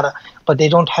collecting data, but they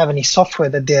don't have any software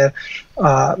that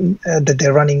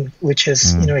they're running, which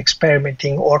is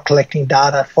experimenting or collecting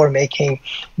data for making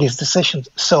these decisions.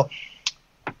 So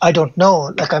I don't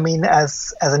know. Like, I mean,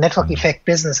 as a network effect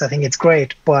business, I think it's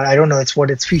great, but I don't know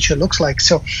what its future looks like.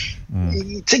 So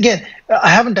it's, again, I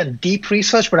haven't done deep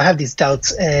research, but I have these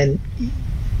doubts. And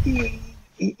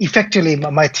effectively,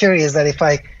 my theory is that if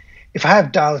I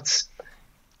have doubts,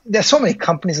 there's so many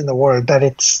companies in the world that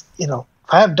it's, if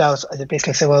I have doubts, I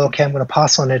basically say, well, okay, I'm going to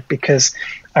pass on it because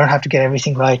I don't have to get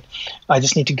everything right. I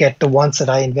just need to get the ones that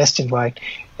I invest in right.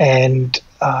 And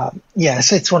so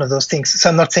it's one of those things. So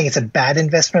I'm not saying it's a bad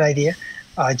investment idea.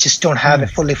 I just don't have a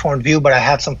fully formed view, but I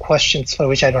have some questions for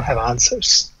which I don't have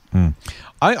answers. I'm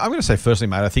going to say, firstly,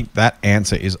 mate, I think that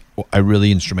answer is a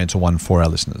really instrumental one for our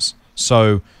listeners.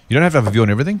 So you don't have to have a view on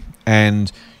everything,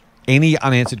 and any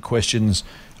unanswered questions,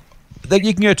 that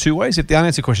you can go two ways. If the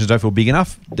unanswered questions don't feel big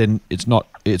enough, then it's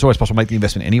always possible to make the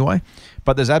investment anyway.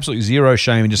 But there's absolutely zero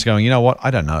shame in just going, you know what,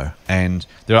 I don't know. And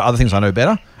there are other things I know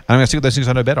better. And I'm going to stick with those things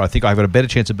I know better. I think I've got a better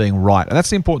chance of being right. And that's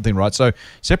the important thing, right? So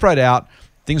separate out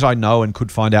things I know and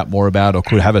could find out more about or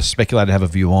could have a speculator have a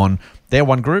view on. They're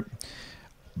one group.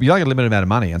 You only get a limited amount of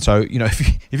money. And so,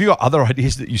 if you've got other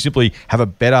ideas that you simply have a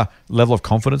better level of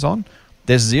confidence on,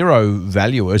 there's zero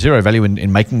value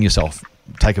in making yourself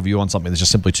take a view on something that's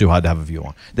just simply too hard to have a view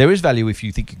on. There is value if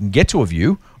you think you can get to a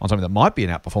view on something that might be an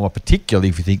outperformer, particularly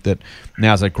if you think that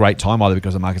now's a great time, either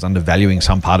because the market's undervaluing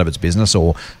some part of its business,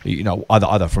 or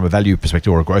either from a value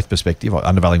perspective or a growth perspective, or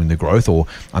undervaluing the growth or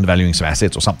undervaluing some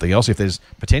assets or something else. If there's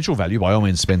potential value, by all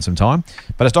means spend some time.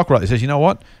 But as Doc rightly says, you know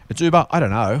what? It's Uber, I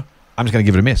don't know. I'm just going to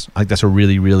give it a miss. I think that's a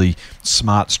really, really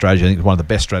smart strategy. I think it's one of the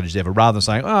best strategies ever, rather than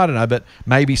saying, I don't know, but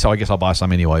maybe, so I guess I'll buy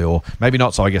some anyway, or maybe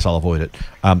not, so I guess I'll avoid it.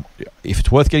 If it's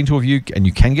worth getting to a view and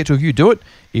you can get to a view, do it.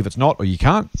 If it's not or you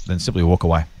can't, then simply walk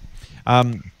away.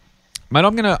 Mate,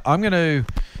 I'm going to.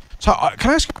 So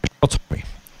can I ask you a question?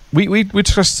 We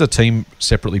discussed the team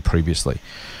separately previously.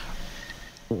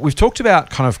 We've talked about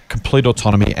kind of complete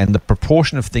autonomy and the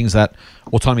proportion of things that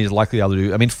autonomy is likely able to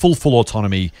do. I mean, full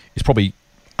autonomy is probably,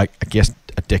 I guess,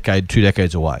 a decade, 2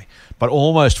 decades away, but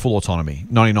almost full autonomy,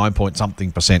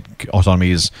 99% autonomy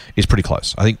is pretty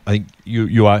close. I think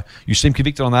you seem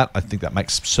convicted on that. I think that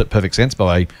makes perfect sense, but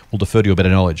I will defer to your better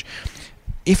knowledge.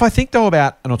 if I think though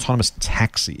about an autonomous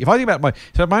taxi, if I think about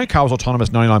my own car was autonomous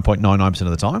 99.99% of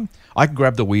the time, I can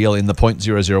grab the wheel in the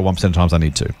 0.001% of times I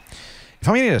need to. If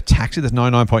I'm getting a taxi that's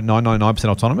 99.999%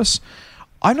 autonomous,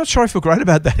 I'm not sure I feel great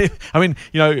about that. I mean,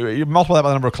 you multiply that by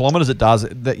the number of kilometres it does.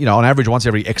 That on average, once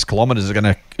every X kilometres, is going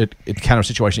to encounter a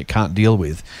situation it can't deal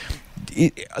with.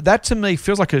 That to me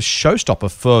feels like a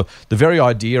showstopper for the very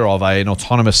idea of an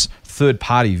autonomous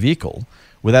third-party vehicle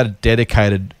without a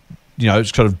dedicated,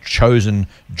 sort of chosen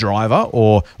driver,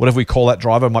 or whatever we call that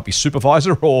driver. It might be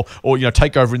supervisor or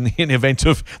take over in the event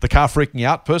of the car freaking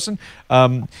out person.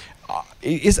 I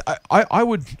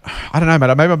don't know,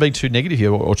 mate. Maybe I'm being too negative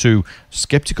here or too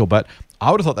skeptical, but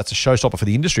I would have thought that's a showstopper for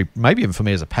the industry, maybe even for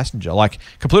me as a passenger. Like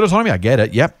complete autonomy, I get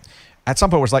it. Yep. At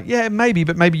some point, it's like, yeah, maybe,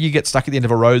 but maybe you get stuck at the end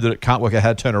of a road that it can't work out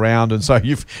how to turn around, and so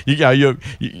you're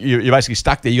basically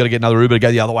stuck there. You got to get another Uber to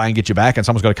go the other way and get you back, and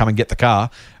someone's got to come and get the car.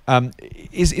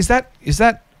 Is that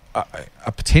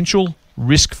a potential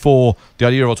risk for the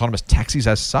idea of autonomous taxis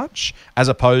as such, as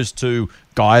opposed to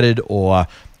guided or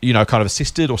kind of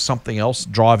assisted or something else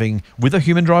driving with a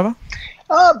human driver?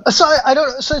 So I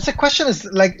don't. So it's a question is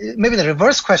like maybe the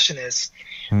reverse question is.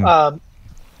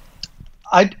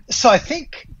 I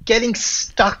think getting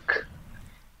stuck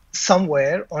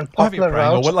somewhere on popular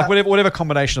routes, or whatever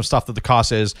combination of stuff that the car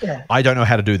says, I don't know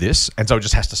how to do this, and so it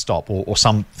just has to stop, or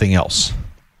something else.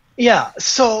 Yeah.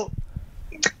 So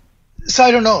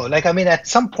I don't know. Like, I mean, at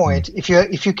some point, if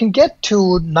you can get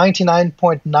to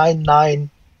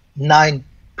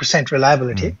 99.999%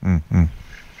 reliability, the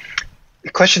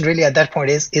question really at that point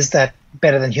is that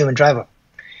better than human driver?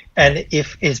 And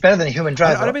if it's better than a human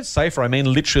driver, I don't mean safer. I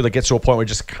mean literally, that gets to a point where it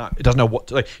just can't. It doesn't know what.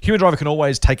 Human driver can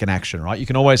always take an action, right? You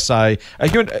can always say a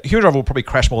human driver will probably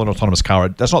crash more than an autonomous car.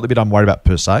 That's not the bit I'm worried about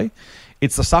per se.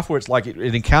 It's the stuff where it's like it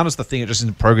encounters the thing it just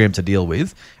isn't programmed to deal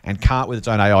with and can't with its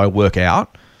own AI work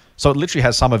out. So it literally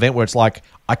has some event where it's like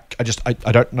I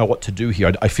don't know what to do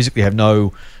here. I physically have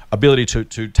no ability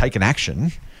to take an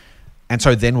action. And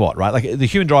so then what, right? Like the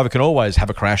human driver can always have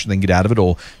a crash and then get out of it,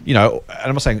 or and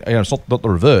I'm not saying it's not the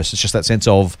reverse. It's just that sense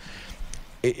of,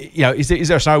 is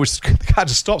there a scenario where the car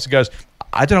just stops and goes,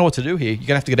 I don't know what to do here. You're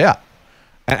gonna have to get out.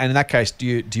 And in that case, do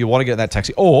you want to get in that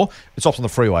taxi, or it stops on the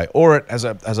freeway, or it as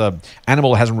a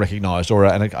animal it hasn't recognised, or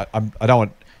I don't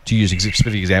want to use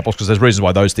specific examples because there's reasons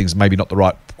why those things may be not the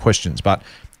right questions, but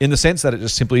in the sense that it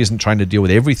just simply isn't trained to deal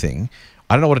with everything,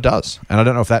 I don't know what it does, and I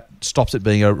don't know if that stops it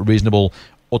being a reasonable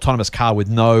autonomous car with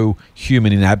no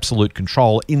human in absolute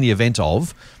control in the event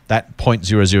of that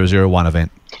 0.0001 event.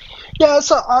 Yeah,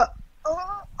 so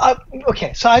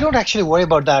okay, so I don't actually worry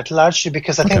about that largely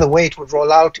because I think the way it would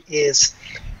roll out is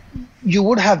you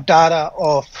would have data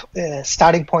of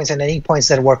starting points and ending points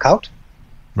that work out.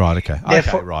 Right. Okay.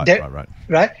 Therefore, right.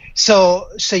 So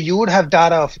you would have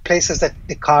data of places that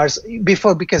the cars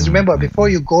because remember, before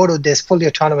you go to this fully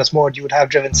autonomous mode, you would have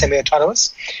driven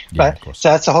semi-autonomous, right? So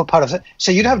that's the whole part of it.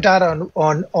 So you'd have data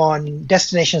on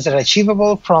destinations that are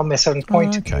achievable from a certain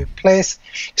point to a place.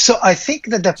 So I think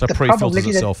that the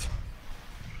probability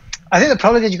I think the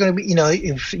probability that you're going to be,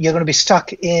 if you're going to be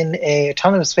stuck in a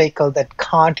autonomous vehicle that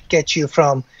can't get you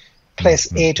from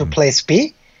place A to place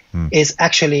B is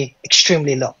actually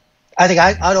extremely low. I think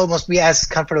I'd almost be as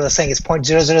comfortable as saying it's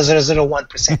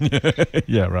 0.00001%.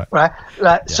 Yeah, right. Right.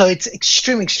 Yeah. So it's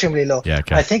extremely low. Yeah,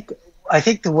 okay. I think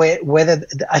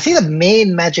the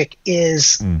main magic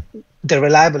is the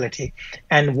reliability,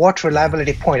 and what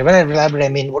reliability point. When I reliability, I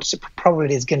mean what's the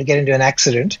probability is going to get into an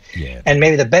accident. Yeah. And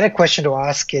maybe the better question to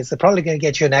ask is, they're probably going to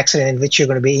get you an accident in which you're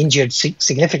going to be injured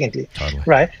significantly. Totally.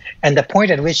 Right. And the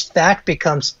point at which that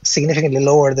becomes significantly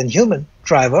lower than human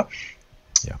driver,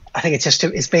 I think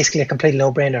it's basically a complete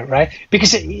no-brainer, right?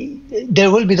 Because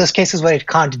there will be those cases where it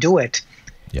can't do it.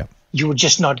 Yeah. You would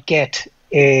just not get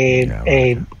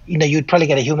you'd probably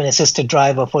get a human-assisted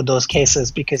driver for those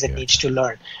cases because it needs to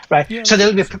learn, right? Yeah, so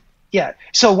there'll be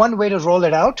So one way to roll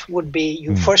it out would be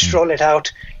you first roll it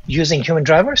out using human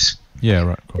drivers. Yeah,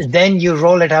 right. Then you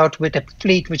roll it out with a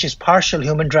fleet which is partial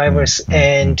human drivers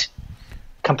and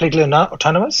completely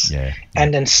autonomous. Yeah.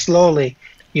 And then slowly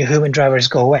your human drivers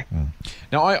go away.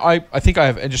 Now, I think I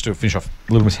have, and just to finish off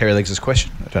Little Miss Hairy Legs'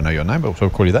 question, I don't know your name, but I'll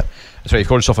call you that. Sorry, you've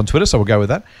called yourself on Twitter, so we'll go with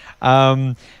that.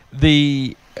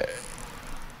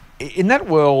 In that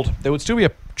world, there would still be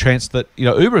a chance that,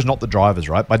 Uber is not the drivers,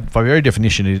 right? By very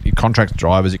definition, it contracts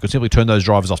drivers. It could simply turn those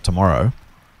drivers off tomorrow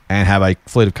and have a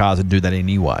fleet of cars and do that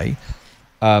anyway.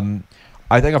 I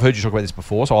think I've heard you talk about this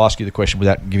before, so I'll ask you the question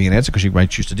without giving an answer because you may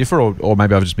choose to differ, or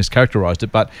maybe I've just mischaracterized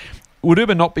it, but would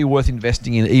Uber not be worth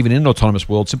investing in, even in an autonomous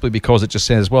world, simply because it just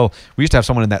says, well, we used to have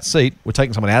someone in that seat, we're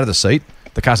taking someone out of the seat,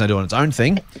 the car's now doing its own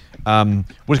thing, we're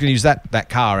just going to use that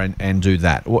car and do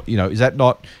that. Is that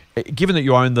not, given that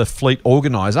you own the fleet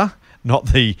organizer, not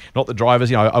the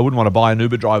drivers? I wouldn't want to buy an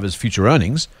Uber driver's future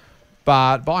earnings,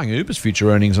 but buying Uber's future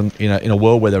earnings in a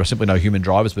world where there are simply no human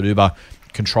drivers, but Uber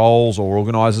controls or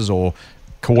organizes or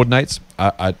coordinates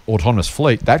an autonomous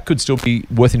fleet, that could still be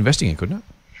worth investing in, couldn't it?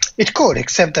 It could,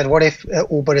 except that what if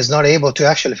Uber is not able to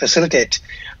actually facilitate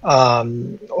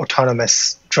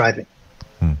autonomous driving?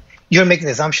 You're making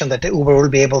the assumption that Uber will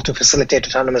be able to facilitate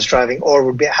autonomous driving, or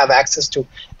would have access to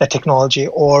the technology,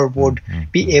 or would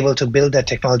be able to build that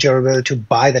technology, or be able to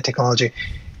buy the technology,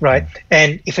 right?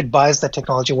 And if it buys the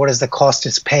technology, what is the cost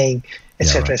it's paying, et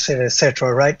cetera, et cetera, et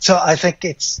cetera, right? So I think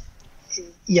it's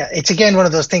again one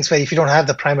of those things where if you don't have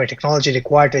the primary technology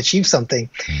required to achieve something,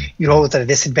 you're always at a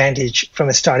disadvantage from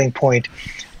a starting point.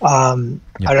 I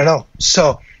don't know.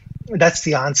 So that's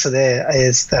the answer there,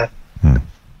 is that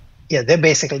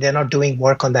they're not doing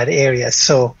work on that area.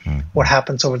 So what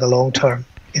happens over the long term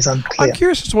is unclear. I'm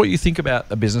curious as to what you think about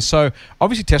the business. So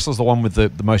obviously Tesla's the one with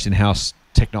the most in-house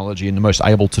technology and the most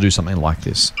able to do something like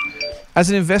this. As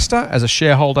an investor, as a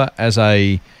shareholder, as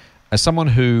someone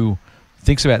who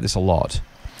thinks about this a lot,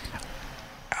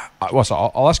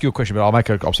 I'll ask you a question, but I'll make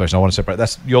an observation. I want to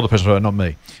separate. You're the person, not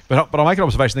me. But I'll make an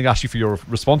observation and then ask you for your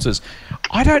responses.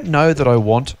 I don't know that I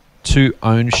want to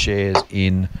own shares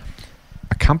in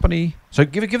a company. So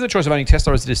give the choice of owning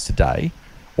Tesla as it is today,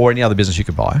 or any other business you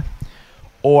could buy,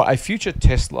 or a future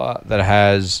Tesla that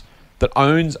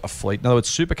owns a fleet. In other words,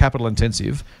 super capital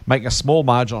intensive, making a small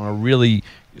margin on a really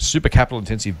super capital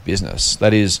intensive business.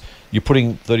 That is, you're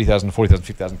putting $30,000,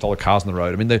 $40,000, $50,000 cars on the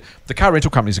road. I mean, the car rental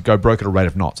companies that go broke at a rate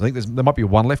of knots. I think there might be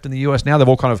one left in the US now. They've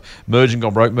all kind of merged and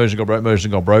gone broke, merged and gone broke, merged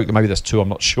and gone broke. Maybe there's two, I'm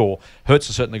not sure. Hertz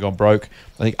has certainly gone broke.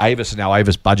 I think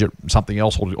Avis Budget, something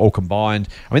else, all combined.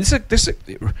 I mean,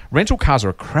 rental cars are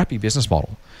a crappy business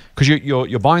model. Because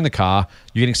you're buying the car,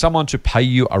 you're getting someone to pay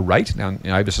you a rate. Now, in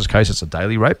Avis's case, it's a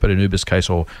daily rate, but in Uber's case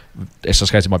or Tesla's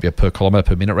case, it might be a per kilometre,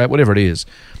 per minute rate, whatever it is.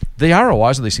 The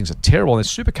ROIs of these things are terrible, and they're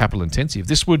super capital intensive.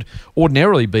 This would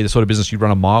ordinarily be the sort of business you'd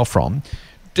run a mile from.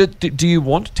 Do you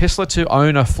want Tesla to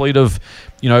own a fleet of,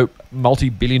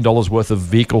 multi-billion dollars worth of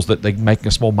vehicles that they're making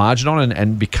a small margin on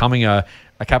and becoming a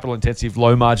capital intensive,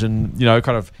 low margin,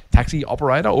 kind of taxi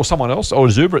operator, or someone else? Or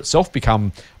does Uber itself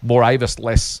become more Avis,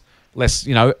 less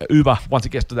Uber once it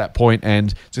gets to that point,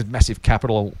 and just massive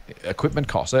capital equipment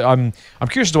costs? I'm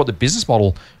curious as to what the business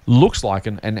model looks like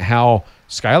and how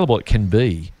scalable it can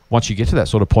be once you get to that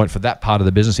sort of point for that part of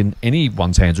the business in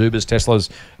anyone's hands. Uber's, Tesla's,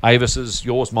 Avis's,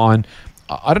 yours, mine.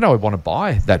 I don't know I want to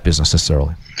buy that business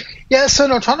necessarily. Yeah, so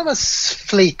an autonomous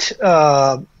fleet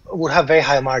would have very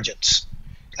high margins,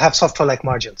 have software-like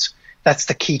margins. That's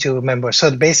the key to remember.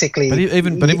 So basically, but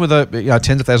even with a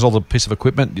tens of thousands of piece of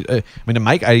equipment, to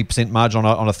make 80% margin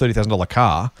on a $30,000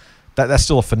 car, that's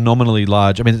still a phenomenally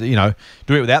large. I mean, doing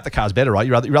it without the car is better, right?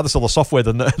 You rather sell the software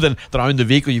than own the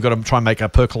vehicle. You've got to try and make a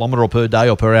per kilometre or per day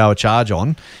or per hour charge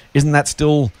on. Isn't that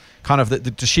still kind of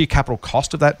the sheer capital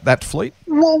cost of that fleet?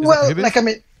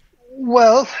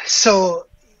 So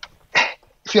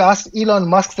if you ask Elon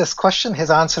Musk this question,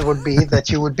 his answer would be that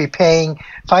you would be paying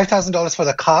 $5,000 for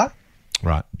the car.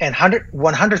 Right. And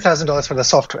 $100,000 for the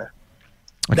software.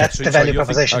 Okay, that's the value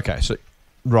proposition. Okay.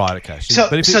 But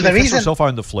if Tesla itself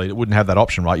owned the fleet, it wouldn't have that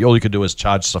option, right? All you could do is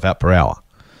charge stuff out per hour.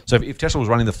 So if Tesla was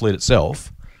running the fleet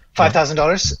itself,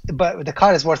 $5,000, but the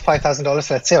car is worth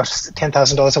 $5,000, let's say, or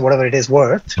 $10,000 or whatever it is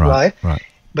worth, right? Right.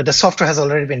 But the software has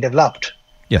already been developed.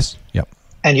 Yes. Yep.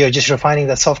 And you're just refining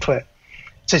the software.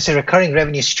 So it's a recurring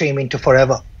revenue stream into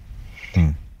forever,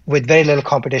 with very little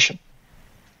competition.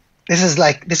 This is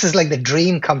like the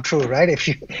dream come true, right?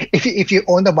 If you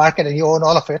own the market and you own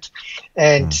all of it,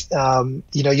 and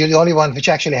you're the only one which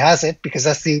actually has it, because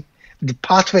that's the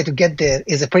pathway to get there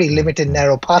is a pretty limited,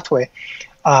 narrow pathway.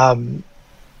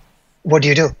 What do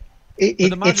you do?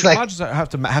 It's like margins have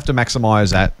to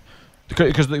maximize that,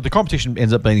 because the competition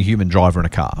ends up being a human driver in a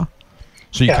car,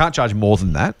 so you can't charge more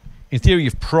than that. In theory,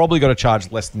 you've probably got to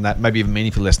charge less than that, maybe even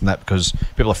meaningfully less than that, because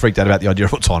people are freaked out about the idea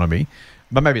of autonomy,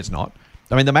 but maybe it's not.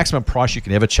 I mean, the maximum price you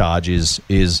can ever charge is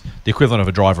the equivalent of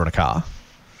a driver in a car.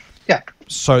 Yeah.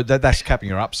 So that's capping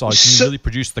your upside. Can you really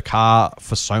produce the car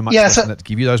for so much less than that to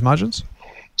give you those margins?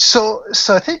 So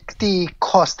I think there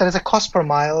is a cost per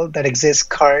mile that exists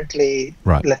currently,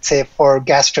 right. Let's say for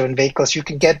gas-driven vehicles. You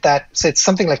can get that. So it's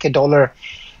something like $1,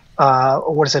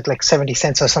 what is it, like 70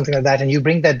 cents or something like that. And you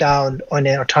bring that down on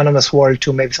an autonomous world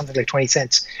to maybe something like 20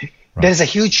 cents. Right. There is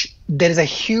a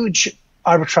huge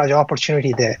arbitrage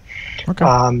opportunity there. Okay.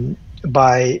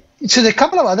 So there are a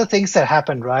couple of other things that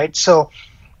happen, right? So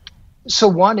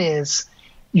one is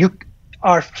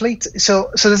our fleet.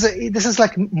 So this is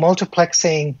like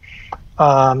multiplexing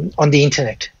on the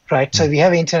internet, right? So if you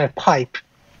have an internet pipe,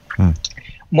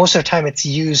 most of the time it's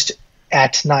used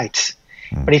at night.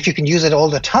 But if you can use it all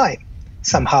the time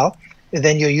somehow,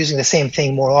 then you're using the same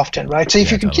thing more often, right? So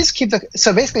if you can just keep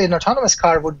so basically an autonomous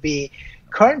car would be,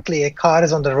 currently a car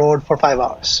is on the road for 5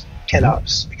 hours, 10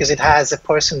 hours, because it has a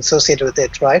person associated with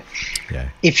it, right? Yeah.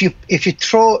 If you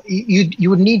throw, you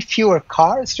would need fewer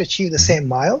cars to achieve the same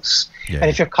miles. And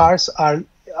if your cars are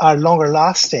longer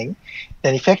lasting,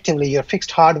 then effectively your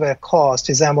fixed hardware cost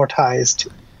is amortized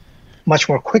much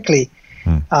more quickly,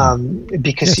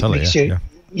 because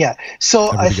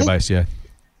So I think, base,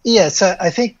 so I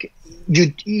think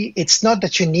it's not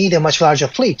that you need a much larger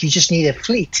fleet. You just need a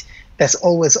fleet that's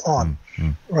always on,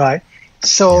 right?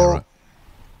 So,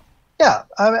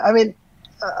 I mean,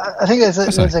 I think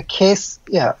there's a case,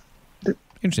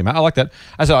 Interesting, Matt. I like that.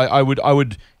 As I would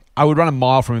run a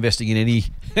mile from investing in any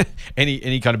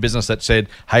any kind of business that said,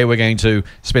 "Hey, we're going to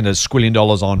spend $1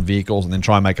 squillion on vehicles and then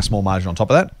try and make a small margin on top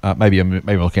of that." Maybe I'm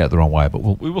looking at it the wrong way, but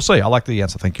we will see. I like the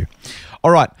answer. Thank you.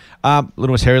 All right,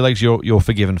 Little Miss Hairy Legs, you're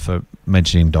forgiven for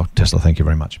mentioning Dr. Tesla. Thank you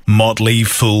very much. Motley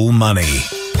Fool Money.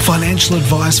 Financial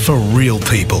advice for real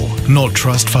people, not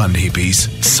trust fund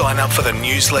hippies. Sign up for the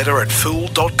newsletter at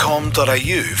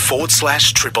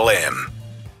fool.com.au/MMM.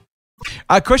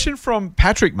 A question from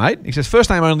Patrick, mate. He says,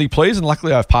 first name only, please. And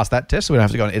luckily I've passed that test, so we don't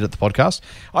have to go and edit the podcast.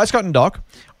 Hi, Scott and Doc.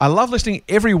 I love listening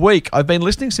every week. I've been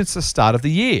listening since the start of the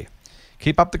year.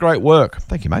 Keep up the great work.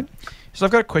 Thank you, mate. So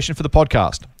I've got a question for the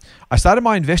podcast. I started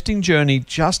my investing journey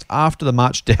just after the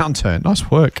March downturn. Nice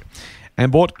work.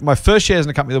 And bought my first shares in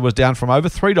a company that was down from over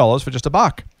 $3 for just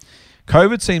 $1.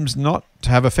 COVID seems not to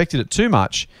have affected it too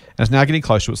much and is now getting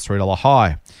close to its $3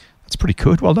 high. That's pretty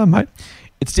good. Well done, mate.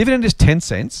 Its dividend is 10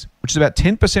 cents, which is about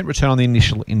 10% return on the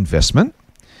initial investment.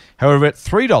 However, at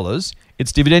 $3,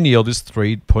 its dividend yield is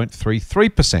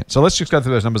 3.33%. So let's just go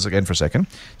through those numbers again for a second.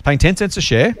 It's paying 10 cents a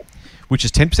share, which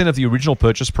is 10% of the original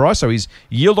purchase price. So his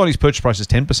yield on his purchase price is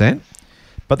 10%.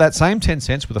 But that same 10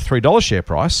 cents with a $3 share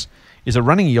price is a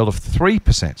running yield of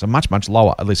 3%. So much, much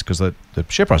lower, at least because the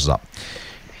share price is up.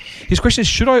 His question is,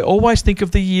 should I always think of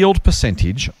the yield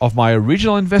percentage of my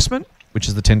original investment, which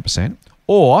is the 10%,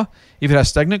 or if it has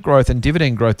stagnant growth and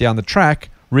dividend growth down the track,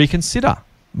 reconsider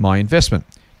my investment?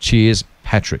 Cheers,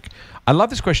 Patrick. I love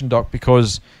this question, Doc,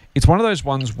 because it's one of those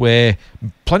ones where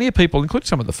plenty of people, including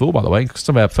some of the Fool, by the way,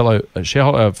 some of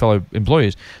our fellow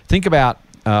employees, think about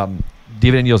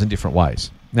dividend yields in different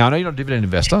ways. Now, I know you're not a dividend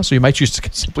investor, so you may choose to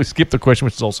simply skip the question,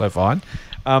 which is also fine.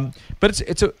 But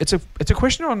it's a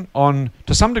question on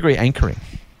to some degree anchoring,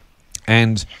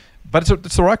 but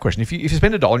it's the right question. If you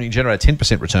spend $1 and you generate a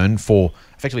 10% return for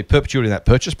effectively perpetuity in that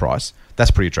purchase price,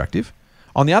 that's pretty attractive.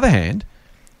 On the other hand,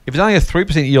 if it's only a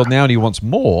 3% yield now and he wants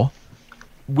more,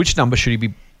 which number should he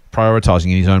be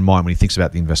prioritizing in his own mind when he thinks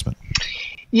about the investment?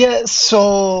 Yeah,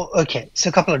 so a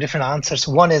couple of different answers.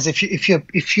 One is if you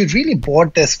really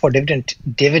bought this for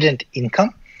dividend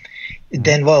income,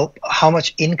 then how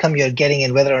much income you're getting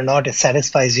and whether or not it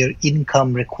satisfies your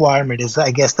income requirement is,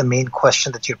 I guess, the main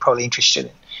question that you're probably interested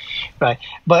in, right?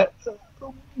 But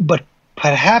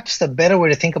perhaps the better way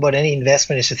to think about any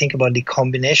investment is to think about the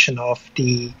combination of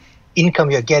the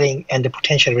income you're getting and the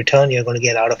potential return you're going to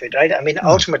get out of it, right? I mean,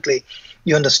 ultimately,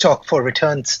 you're in the stock for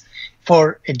returns,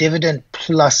 for a dividend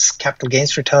plus capital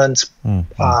gains returns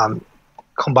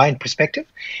combined perspective,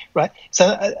 right?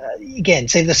 So again,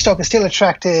 say the stock is still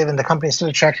attractive and the company is still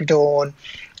attractive to own,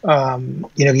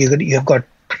 you've got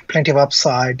plenty of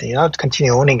upside, to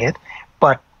continue owning it.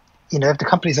 But if the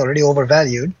company is already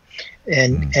overvalued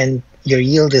and your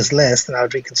yield is less, then I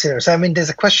would reconsider. So I mean, there's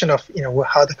a question of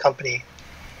how the company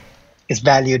is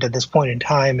valued at this point in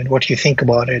time and what you think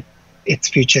about its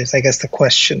future is, I guess, the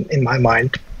question in my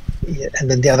mind. And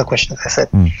then the other question, as I said,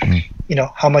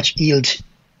 how much yield,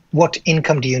 what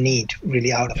income do you need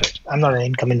really out of it? I'm not an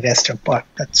income investor, but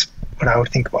that's what I would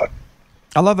think about.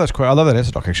 I love that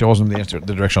answer, Doc. Actually, I wasn't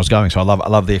the direction I was going, so I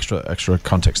love the extra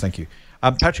context. Thank you.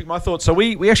 Patrick, my thoughts. So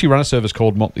we actually run a service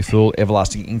called Motley Fool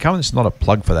Everlasting Income. It's not a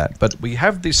plug for that, but we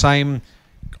have the same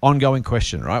ongoing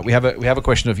question, right? We have a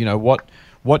question of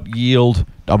what yield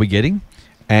are we getting,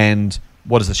 and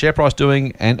what is the share price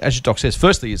doing? And as your Doc says,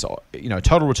 firstly is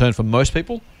total return for most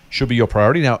people should be your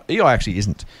priority. Now, EI actually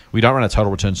isn't. We don't run a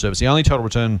total return service. The only total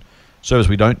return service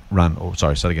we don't run, the only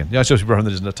service we run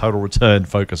that isn't a total return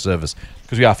focused service,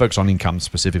 because we are focused on income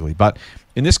specifically. But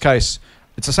in this case,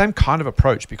 it's the same kind of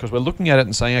approach, because we're looking at it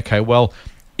and saying, okay, well,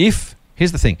 here's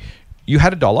the thing, you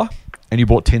had $1 and you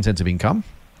bought 10 cents of income,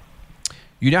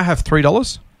 you now have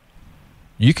 $3.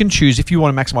 You can choose if you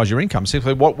want to maximize your income.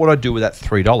 Simply, what would I do with that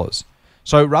 $3?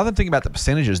 So rather than thinking about the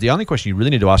percentages, the only question you really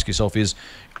need to ask yourself is,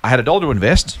 I had $1 to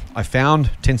invest. I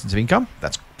found 10 cents of income.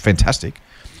 That's fantastic.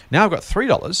 Now I've got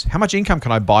 $3. How much income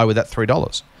can I buy with that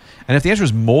 $3? And if the answer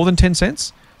is more than 10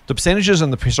 cents, the percentages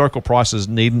and the historical prices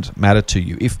needn't matter to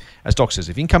you. If, as Doc says,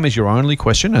 if income is your only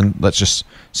question, and let's just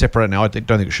separate it now, don't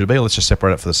think it should be. Let's just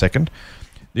separate it for the second.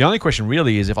 The only question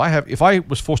really is, if I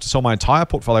was forced to sell my entire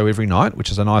portfolio every night,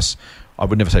 which is a nice, I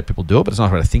would never say people do it, but it's a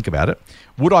nice way to think about it.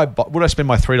 Would I spend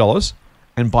my $3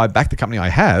 and buy back the company I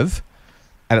have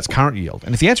at its current yield?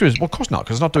 And if the answer is, well, of course not,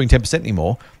 because it's not doing 10%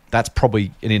 anymore, that's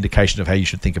probably an indication of how you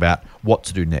should think about what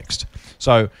to do next.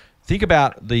 So think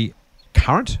about the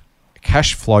current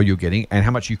cash flow you're getting and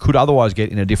how much you could otherwise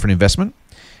get in a different investment.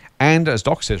 And as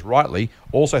Doc says rightly,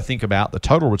 also think about the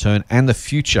total return and the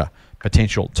future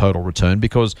potential total return,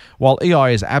 because while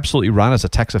EI is absolutely run as a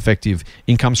tax-effective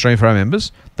income stream for our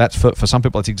members, that's for some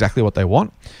people, that's exactly what they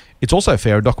want. It's also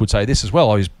fair, and Doc would say this as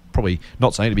well, he's probably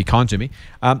not saying to be kind to me,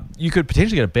 you could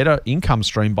potentially get a better income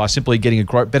stream by simply getting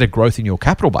better growth in your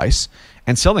capital base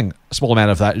and selling a small amount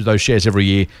of those shares every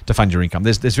year to fund your income.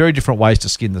 There's very different ways to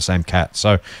skin the same cat.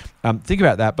 So think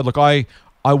about that. But look, I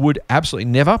would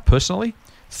absolutely never personally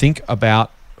think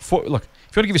about, look,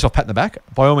 if you want to give yourself a pat in the back,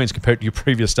 by all means compare it to your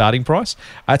previous starting price.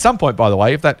 At some point, by the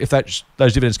way, if those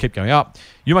dividends keep going up,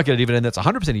 you might get a dividend that's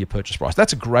 100% of your purchase price.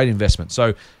 That's a great investment.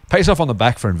 So pay yourself on the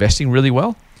back for investing really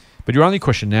well. But your only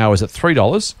question now is at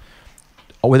 $3,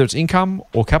 or whether it's income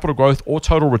or capital growth or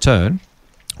total return,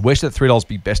 where should that $3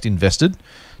 be best invested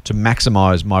to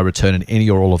maximize my return in any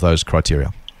or all of those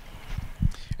criteria?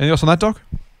 Anything else on that, Doc?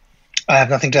 I have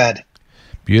nothing to add.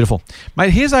 Beautiful. Mate,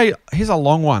 here's a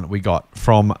long one we got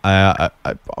from via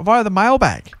the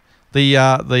mailbag.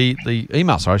 The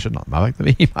email, sorry, I should not mailbag,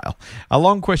 the email. A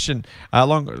long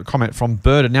comment from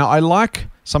Bernard. Now, I like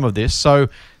some of this, so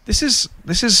this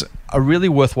is a really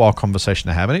worthwhile conversation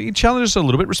to have, and it challenges us a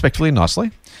little bit respectfully and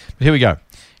nicely. But here we go.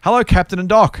 Hello, Captain and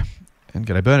Doc. And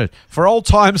g'day, Bernard. For old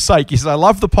time's sake, he says, I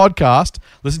love the podcast.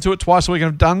 Listen to it twice a week and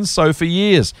I've done so for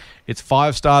years. It's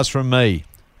 5 stars from me.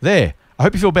 There. I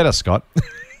hope you feel better, Scott.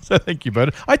 So thank you,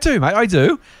 Bernard. I do, mate. I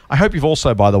do. I hope you've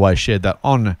also, by the way, shared that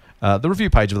on the review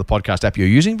page of the podcast app you're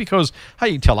using, because, hey,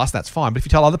 you can tell us, that's fine. But if you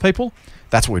tell other people,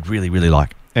 that's what we'd really, really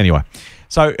like. Anyway,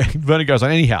 so Bernard goes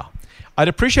on. Anyhow, I'd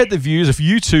appreciate the views of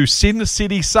you two Sin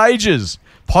City sages,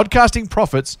 podcasting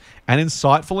prophets and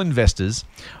insightful investors.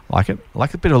 Like it.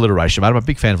 Like a bit of alliteration, mate. I'm a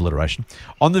big fan of alliteration.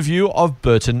 On the view of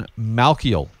Burton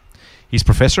Malkiel. He's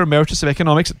Professor Emeritus of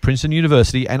Economics at Princeton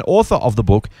University and author of the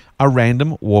book A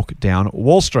Random Walk Down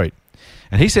Wall Street.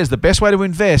 And he says the best way to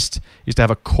invest is to have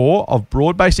a core of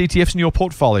broad-based ETFs in your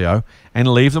portfolio and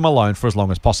leave them alone for as long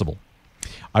as possible.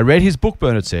 I read his book,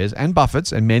 Bernard says, and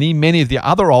Buffett's and many of the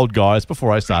other old guys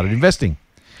before I started investing.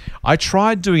 I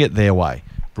tried doing it their way.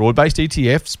 Broad-based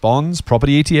ETFs, bonds,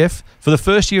 property ETF for the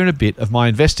first year and a bit of my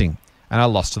investing, and I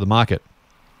lost to the market.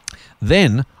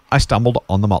 Then I stumbled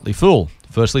on the Motley Fool.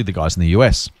 Firstly, the guys in the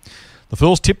US. The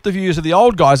fools tipped the views of the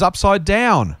old guys upside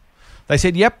down. They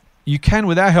said, yep, you can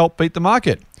with our help beat the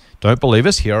market. Don't believe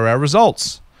us, here are our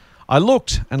results. I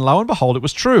looked, and lo and behold, it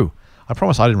was true. I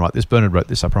promise I didn't write this. Bernard wrote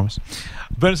this, I promise.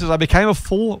 Bernard says, I became a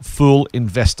full fool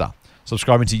investor,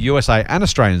 subscribing to USA and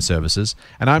Australian services,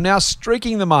 and I'm now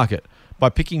streaking the market by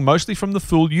picking mostly from the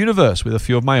fool universe with a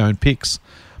few of my own picks.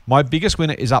 My biggest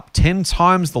winner is up 10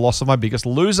 times the loss of my biggest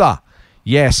loser.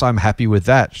 Yes, I'm happy with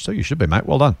that. So you should be, mate.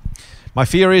 Well done. My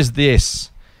fear is this.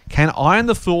 Can I and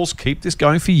the fools keep this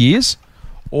going for years?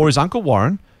 Or is Uncle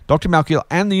Warren, Dr. Malkiel,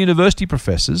 and the university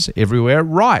professors everywhere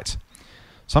right?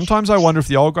 Sometimes I wonder if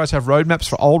the old guys have roadmaps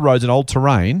for old roads and old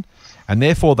terrain, and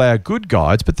therefore they are good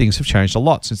guides, but things have changed a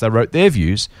lot since they wrote their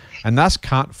views, and thus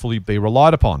can't fully be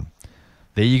relied upon.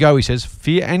 There you go, he says.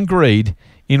 Fear and greed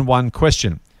in one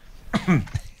question.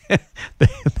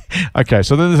 Okay,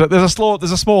 so then there's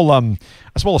a small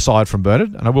aside from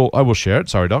Bernard, and I will share it.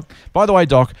 Sorry, Doc. By the way,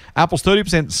 Doc, Apple's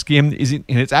 30% skim is in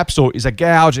its app store is a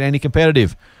gouge and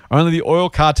anti-competitive. Only the oil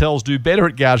cartels do better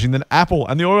at gouging than Apple,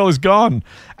 and the oil is gone.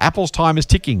 Apple's time is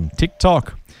ticking.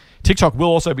 TikTok will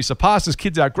also be surpassed as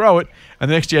kids outgrow it,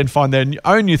 and the next gen find their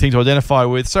own new thing to identify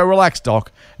with. So relax,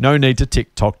 Doc. No need to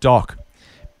TikTok, Doc.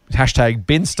 Hashtag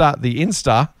Binsta the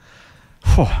Insta.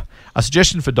 A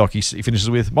suggestion for Doc, he finishes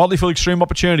with, Motley Fool extreme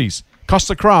opportunities. Costs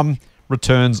a crumb,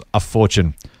 returns a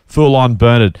fortune. Full on,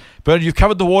 Bernard. Bernard, you've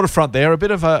covered the waterfront there. A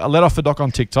bit of a let off for Doc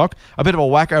on TikTok. A bit of a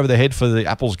whack over the head for the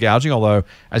Apple's gouging, although,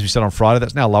 as we said on Friday,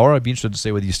 that's now lower. I'd be interested to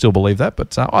see whether you still believe that.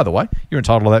 But either way, you're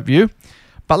entitled to that view.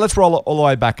 But let's roll it all the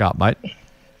way back up, mate.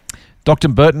 Dr.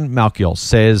 Burton Malkiel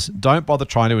says, don't bother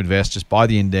trying to invest, just buy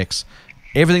the index.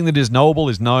 Everything that is knowable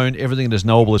is known. Everything that is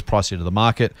knowable is priced into the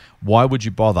market. Why would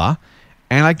you bother?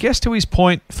 And I guess to his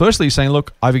point, firstly, he's saying,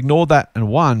 look, I've ignored that and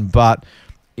won, but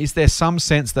is there some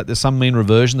sense that there's some mean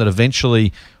reversion that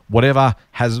eventually whatever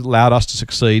has allowed us to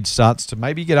succeed starts to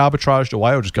maybe get arbitraged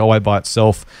away or just go away by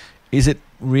itself? Is it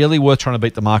really worth trying to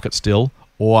beat the market still?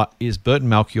 Or is Burton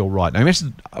Malkiel right? Now, he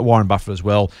mentioned Warren Buffett as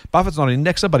well. Buffett's not an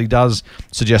indexer, but he does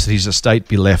suggest that his estate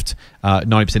be left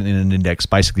 90% in an index,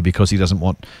 basically because he doesn't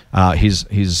want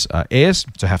his heirs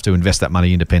to have to invest that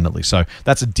money independently. So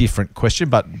that's a different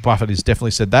question, but Buffett has definitely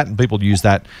said that, and people use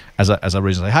that as a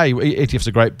reason to say, hey, ETFs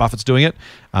are great, Buffett's doing it.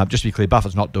 Just to be clear,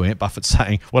 Buffett's not doing it. Buffett's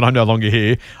saying, when I'm no longer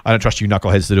here, I don't trust you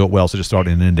knuckleheads to do it well, so just throw it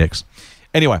in an index.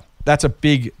 Anyway, that's a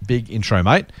big, big intro,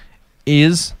 mate.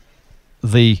 Is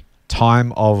the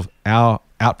time of our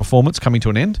outperformance coming to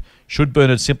an end? Should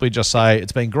Bernard simply just say,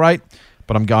 it's been great,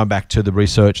 but I'm going back to the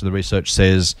research, and the research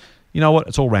says, you know what,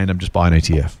 it's all random, just buy an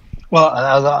ETF? Well,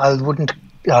 I wouldn't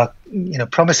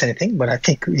promise anything, but I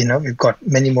think we've got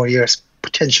many more years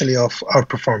potentially of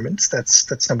outperformance.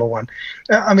 That's number one.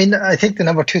 I think the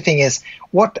number two thing is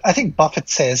what I think Buffett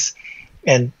says,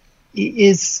 and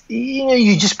is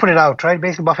you just put it out, right?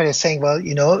 Basically, Buffett is saying, well,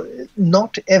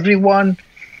 not everyone.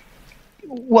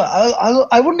 Well,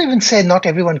 I wouldn't even say not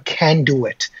everyone can't do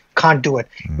it,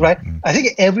 right? I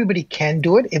think everybody can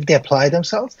do it if they apply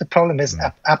themselves. The problem is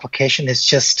application is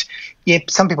just,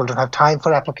 some people don't have time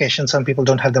for application. Some people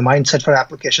don't have the mindset for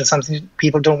application. Some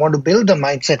people don't want to build a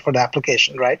mindset for the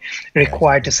application, right?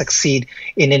 Required to succeed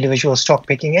in individual stock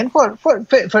picking, and for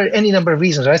any number of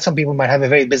reasons, right? Some people might have a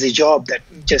very busy job that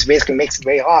just basically makes it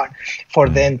very hard for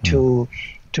them to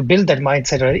build that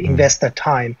mindset or invest that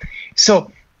time. So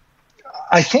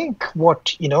I think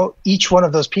what each one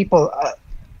of those people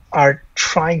are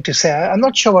trying to say. I'm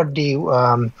not sure what the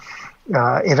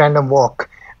a random walk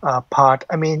part.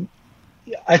 I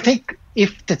think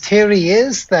if the theory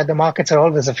is that the markets are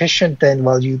always efficient, then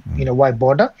why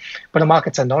bother? But the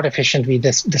markets are not efficient.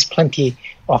 There's plenty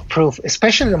of proof.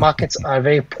 Especially the markets are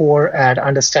very poor at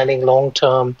understanding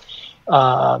long-term,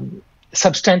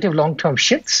 substantive long-term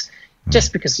shifts.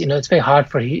 Just because it's very hard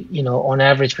for on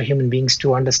average for human beings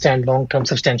to understand long-term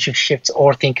substantial shifts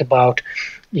or think about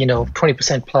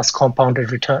 20% plus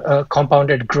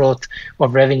compounded growth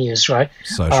of revenues, right?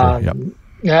 So true.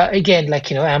 Again,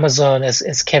 Amazon,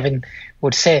 as Kevin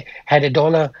would say, has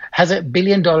 $1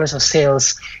 billion of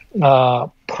sales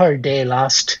per day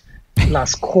last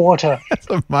quarter. That's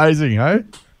amazing, hey?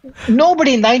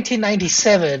 Nobody in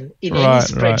 1997 in any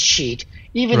spreadsheet,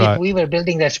 even if we were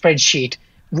building that spreadsheet,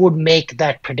 would make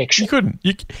that prediction. You couldn't.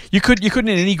 You couldn't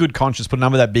in any good conscience put a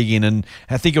number that big in, and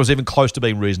I think it was even close to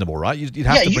being reasonable, right? You'd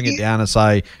have to bring it down and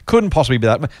say couldn't possibly be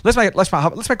that. Let's make just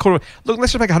make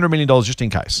 $100 million just in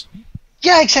case.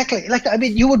 Yeah, exactly.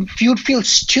 You'd feel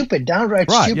stupid, downright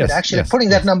stupid, putting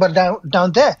that number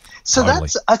down there. So totally.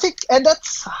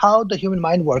 That's how the human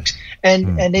mind works.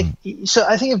 And I think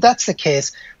if that's the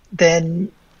case,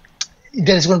 then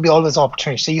there's going to be always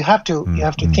opportunities. So you have to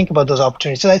think about those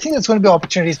opportunities. So I think there's going to be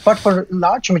opportunities, but for a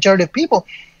large majority of people,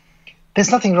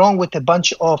 there's nothing wrong with a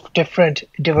bunch of different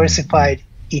diversified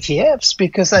ETFs,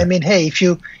 because hey,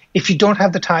 if you don't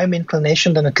have the time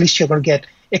inclination, then at least you're going to get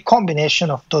a combination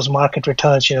of those market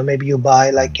returns. Maybe you buy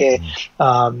a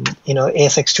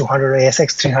ASX 200 or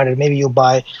ASX 300. Maybe you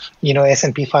buy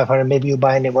S&P 500. Maybe you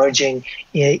buy an emerging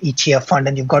ETF fund,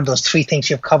 and you've got those three things.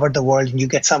 You've covered the world, and you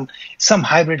get some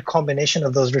hybrid combination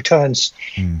of those returns.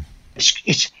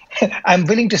 I'm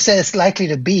willing to say it's likely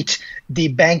to beat the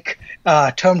bank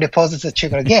term deposits that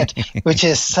you're going to get, which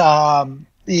is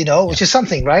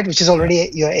something, right? Which is already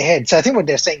you're ahead. So I think what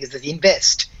they're saying is that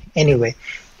invest anyway.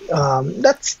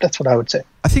 That's what I would say.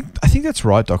 I think that's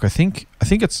right, Doc. I think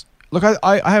it's look.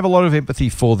 I have a lot of empathy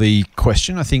for the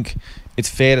question. I think it's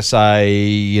fair to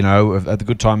say, at the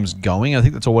good times going. I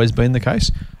think that's always been the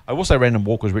case. I will say Random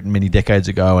Walk was written many decades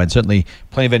ago, and certainly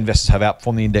plenty of investors have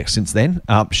outperformed the index since then,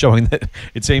 showing that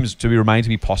it seems to remain to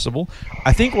be possible.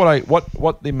 I think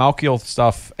what the Malkiel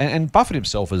stuff and Buffett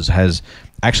himself has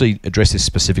actually addressed this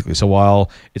specifically. So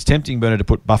while it's tempting, Bernard, to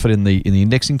put Buffett in the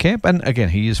indexing camp, and again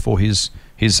he is for his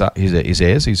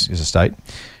heirs, his estate.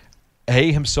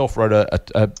 He himself wrote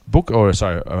a book, an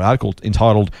article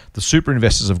entitled "The Super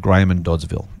Investors of Graham and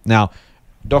Doddsville." Now,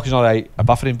 Doc is not a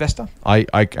Buffett investor. I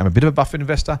am a bit of a Buffett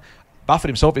investor. Buffett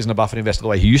himself isn't a Buffett investor the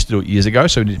way he used to do it years ago,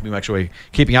 so we need to make sure we're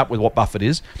keeping up with what Buffett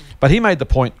is. But he made the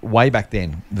point way back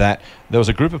then that there was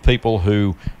a group of people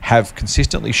who have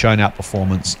consistently shown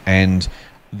outperformance, and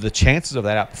the chances of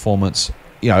that outperformance,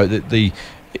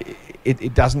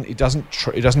 it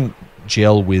doesn't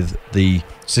gel with the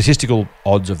statistical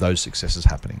odds of those successes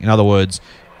happening. In other words,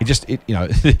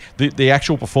 the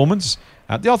actual performance.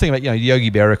 The old thing about, the Yogi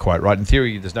Berra quote, right? In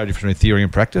theory, there's no difference between theory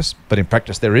and practice, but in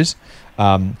practice there is.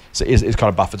 So is kind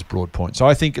of Buffett's broad point. So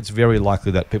I think it's very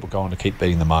likely that people go on to keep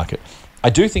beating the market. I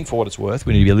do think, for what it's worth,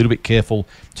 we need to be a little bit careful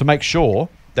to make sure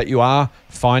that you are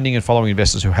finding and following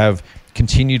investors who have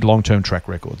continued long-term track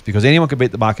records, because anyone can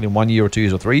beat the market in 1 year or 2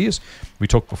 years or 3 years. We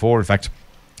talked before, in fact,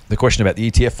 the question about the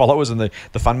ETF followers and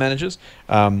the fund managers.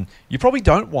 You probably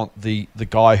don't want the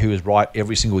guy who is right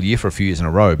every single year for a few years in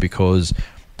a row, because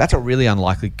that's a really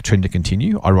unlikely trend to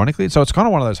continue, ironically. So it's kind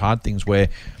of one of those hard things where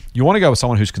you want to go with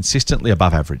someone who's consistently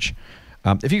above average.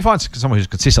 If you find someone who's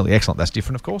consistently excellent, that's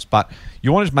different, of course, but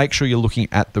you want to make sure you're looking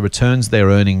at the returns they're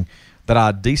earning that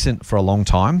are decent for a long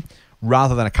time,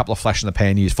 rather than a couple of flash in the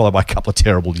pan years followed by a couple of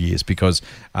terrible years. Because,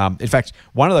 in fact,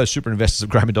 one of those super investors of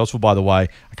Graham and Doddsville, by the way,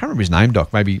 I can't remember his name,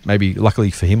 Doc, maybe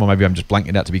luckily for him, or maybe I'm just blanking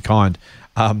it out to be kind,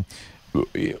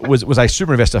 was a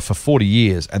super investor for 40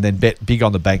 years and then bet big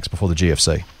on the banks before the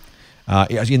GFC.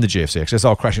 In the GFC, actually.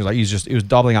 So crashing, he was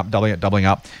doubling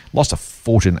up, lost a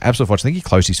fortune, absolute fortune. I think he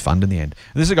closed his fund in the end.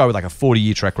 And this is a guy with like a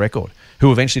 40-year track record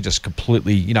who eventually just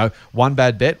completely, one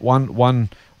bad bet,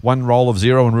 one roll of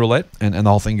zero in roulette, and the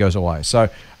whole thing goes away. So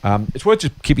it's worth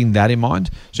just keeping that in mind.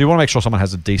 So you want to make sure someone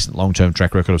has a decent long-term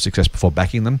track record of success before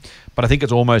backing them. But I think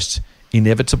it's almost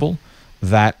inevitable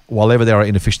that while there are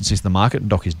inefficiencies in the market, and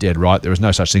Doc is dead right, there is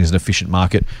no such thing as an efficient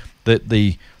market, that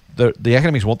the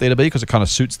academics want there to be, because it kind of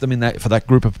suits them in that, for that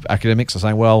group of academics are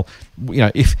saying, well,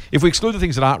 if we exclude the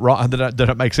things that aren't right, that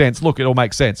don't make sense, look, it all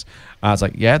makes sense. It's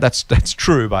like, yeah, that's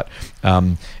true, but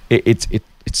the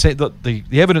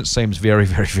evidence seems very,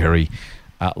 very, very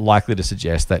likely to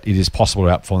suggest that it is possible to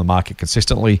outperform the market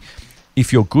consistently.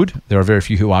 If you're good, there are very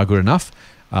few who are good enough,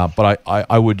 but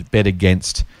I would bet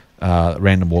against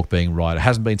Random Walk being right. It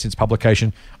hasn't been since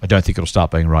publication. I don't think it'll start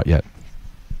being right yet.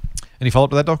 Any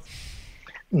follow-up to that, Doc?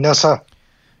 No, sir.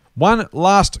 One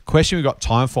last question we've got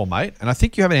time for, mate, and I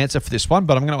think you have an answer for this one,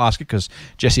 but I'm going to ask it because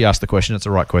Jesse asked the question. It's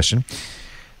the right question.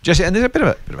 Jesse, and there's a bit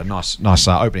of a nice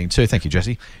opening too. Thank you,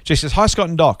 Jesse. Jesse says, "Hi, Scott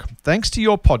and Doc. Thanks to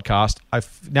your podcast, I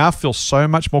now feel so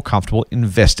much more comfortable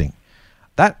investing.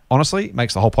 That honestly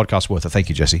makes the whole podcast worth it. Thank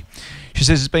you, Jesse." She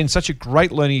says, "It's been such a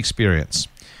great learning experience."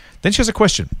 Then she has a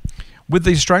question. With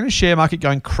the Australian share market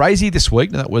going crazy this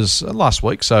week, and that was last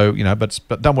week, so,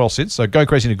 but done well since, so going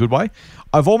crazy in a good way,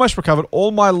 I've almost recovered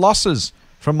all my losses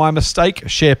from my mistake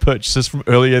share purchases from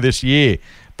earlier this year.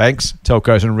 Banks,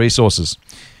 telcos, and resources.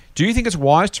 Do you think it's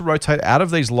wise to rotate out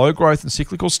of these low growth and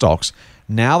cyclical stocks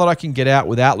now that I can get out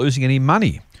without losing any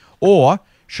money? Or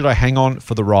should I hang on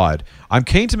for the ride? I'm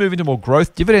keen to move into more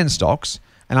growth dividend stocks,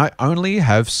 and I only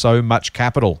have so much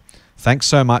capital. Thanks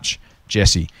so much,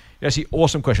 Jesse. Jesse,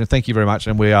 awesome question. Thank you very much.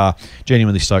 And we are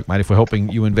genuinely stoked, mate. If we're helping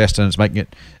you invest and it's making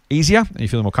it easier and you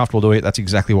feel more comfortable doing it, that's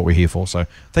exactly what we're here for. So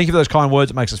thank you for those kind words.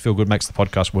 It makes us feel good, makes the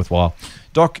podcast worthwhile.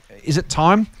 Doc, is it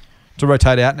time to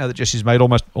rotate out now that Jesse's made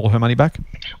almost all her money back?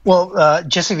 Well,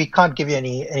 Jesse, we can't give you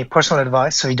any personal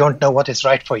advice, so we don't know what is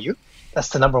right for you. That's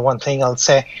the number one thing I'll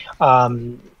say.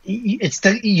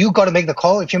 You got to make the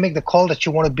call. If you make the call that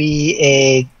you want to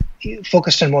be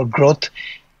focused on more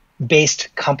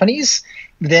growth-based companies,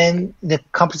 then the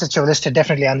companies that you've listed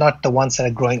definitely are not the ones that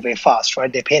are growing very fast,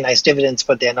 right? They pay nice dividends,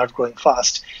 but they're not growing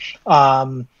fast.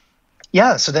 So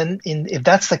then if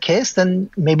that's the case,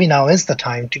 then maybe now is the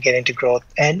time to get into growth.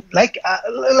 And like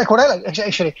what I like,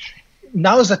 actually,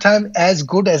 now is the time as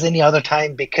good as any other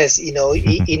time, because,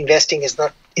 investing is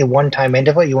not a one-time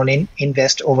endeavor. You want to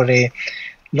invest over a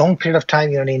long period of time.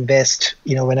 You want to invest,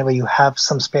 whenever you have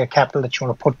some spare capital that you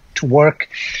want to put to work.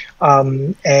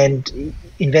 And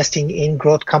investing in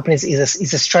growth companies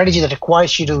is a strategy that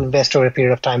requires you to invest over a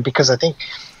period of time, because I think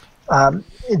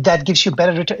that gives you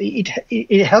better return.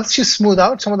 It helps you smooth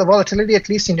out some of the volatility, at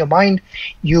least in your mind.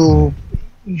 You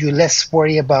less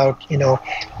worry about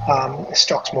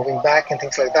stocks moving back and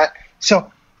things like that.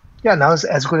 So yeah, now is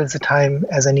as good as the time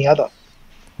as any other.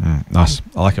 Nice.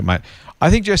 I like it, mate. I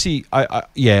think, Jesse, I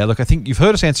think you've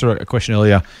heard us answer a question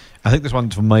earlier. I think this one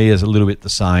for me is a little bit the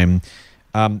same.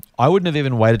 I wouldn't have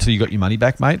even waited till you got your money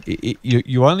back, mate.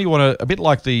 You only want to, a bit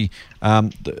like the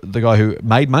guy who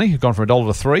made money, who's gone from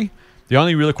 $1 to $3. The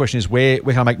only real question is where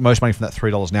can I make most money from that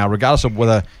 $3 now, regardless of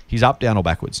whether he's up, down, or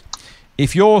backwards.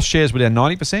 If your shares were down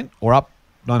 90% or up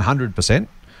 900%,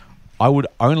 I would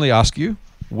only ask you,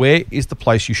 where is the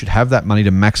place you should have that money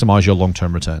to maximize your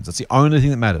long-term returns? That's the only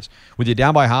thing that matters. Whether you're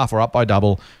down by half or up by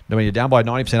double, when you're down by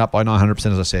 90%, up by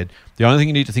 900%, as I said, the only thing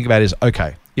you need to think about is,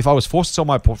 okay, if I was forced to sell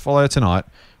my portfolio tonight,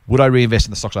 would I reinvest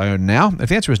in the stocks I own now? If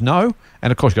the answer is no,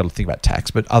 and of course you've got to think about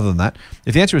tax, but other than that,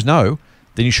 if the answer is no,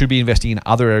 then you should be investing in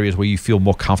other areas where you feel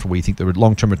more comfortable, where you think the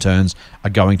long-term returns are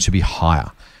going to be higher.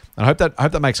 And I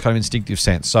hope that makes kind of instinctive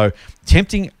sense. So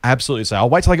tempting, absolutely. Say,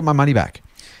 I'll wait till I get my money back.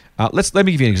 Let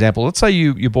me give you an example. Let's say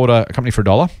you bought a company for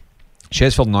 $1.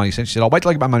 Shares fell to 90 cents. You said, I'll wait till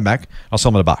I get my money back. I'll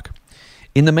sell them at $1.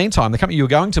 In the meantime, the company you were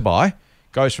going to buy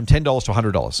goes from $10 to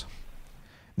 $100.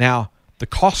 Now, the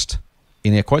cost,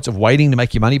 in air quotes, of waiting to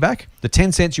make your money back, the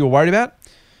 10 cents you were worried about,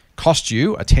 cost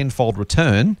you a tenfold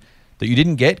return that you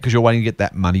didn't get because you're waiting to get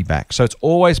that money back. So it's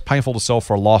always painful to sell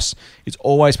for a loss. It's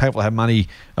always painful to have money,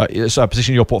 so a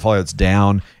position in your portfolio that's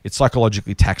down. It's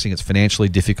psychologically taxing. It's financially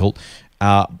difficult.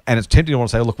 And it's tempting to want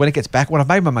to say, look, when it gets back, when I've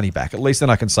made my money back, at least then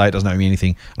I can say it doesn't owe me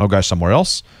anything and I'll go somewhere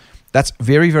else. That's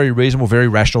very, very reasonable, very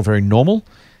rational, very normal.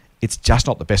 It's just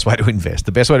not the best way to invest.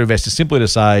 The best way to invest is simply to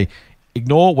say,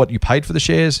 ignore what you paid for the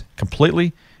shares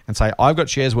completely and say, I've got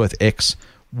shares worth X.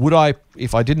 Would I,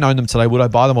 if I didn't own them today, would I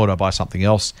buy them or would I buy something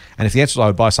else? And if the answer is I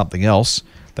would buy something else,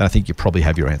 then I think you probably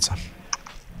have your answer.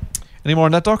 Any more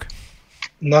on that, Doc?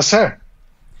 No, sir.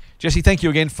 Jesse, thank you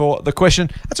again for the question.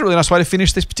 That's a really nice way to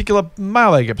finish this particular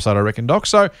Mailbag episode, I reckon, Doc.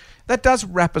 So that does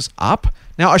wrap us up.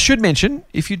 Now, I should mention,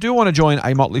 if you do want to join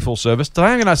a Motley Fool service, today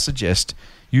I'm going to suggest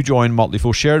you join Motley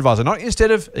Fool Share Advisor, not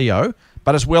instead of EO,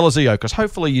 but as well as EO, because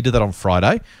hopefully you did that on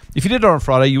Friday. If you did it on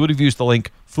Friday, you would have used the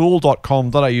link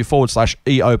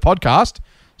fool.com.au/EO podcast.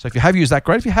 So if you have used that,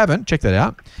 great. If you haven't, check that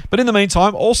out. But in the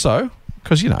meantime, also,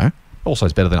 because, also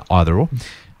is better than either or,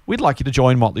 we'd like you to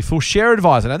join Motley Fool Share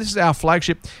Advisor. Now, this is our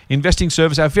flagship investing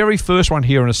service, our very first one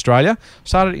here in Australia.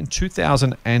 Started in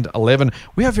 2011.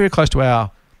 We are very close to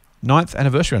our 9th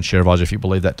anniversary on Share Advisor, if you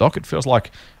believe that, Doc. It feels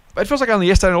like only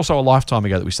yesterday and also a lifetime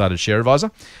ago that we started Share Advisor.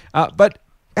 But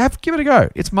give it a go.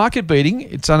 It's market beating.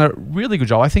 It's done a really good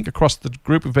job. I think across the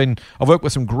group I've worked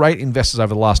with some great investors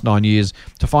over the last 9 years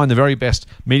to find the very best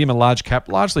medium and large cap,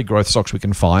 largely growth stocks we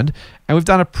can find. And we've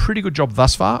done a pretty good job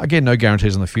thus far. Again, no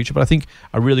guarantees in the future, but I think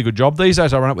a really good job. These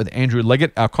days I run it with Andrew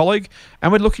Leggett, our colleague,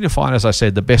 and we're looking to find, as I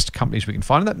said, the best companies we can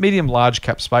find in that medium large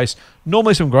cap space.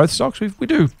 Normally some growth stocks. We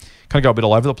do kind of go a bit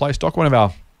all over the place, Doc. One of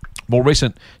our more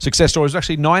recent success stories was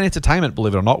actually Nine Entertainment,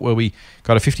 believe it or not, where we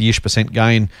got a 50-ish%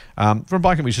 gain from a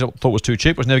bike we thought was too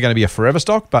cheap. It was never going to be a forever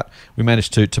stock, but we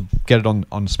managed to get it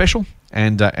on special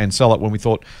and sell it when we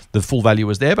thought the full value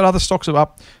was there. But other stocks are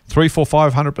up 300,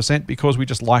 400, 500% because we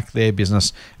just like their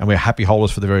business and we're happy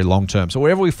holders for the very long term. So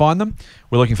wherever we find them,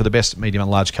 we're looking for the best medium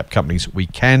and large cap companies we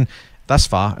can. Thus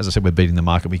far, as I said, we're beating the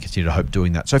market. We continue to hope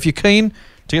doing that. So if you're keen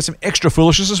to get some extra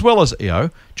foolishness as well as EO,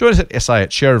 join us at SA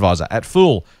at Share Advisor at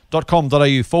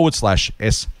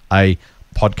fool.com.au/SA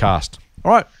podcast.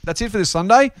 All right, that's it for this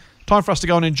Sunday. Time for us to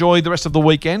go and enjoy the rest of the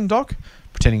weekend, Doc.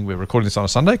 Pretending we're recording this on a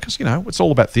Sunday because, it's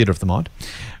all about theatre of the mind.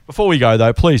 Before we go,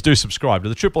 though, please do subscribe to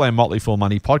the Triple M Motley Fool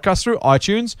Money podcast through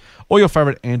iTunes or your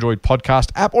favourite Android podcast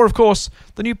app or, of course,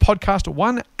 the new Podcast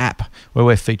One app where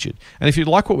we're featured. And if you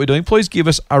like what we're doing, please give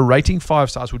us a rating. 5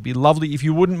 stars would be lovely. If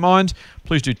you wouldn't mind,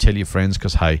 please do tell your friends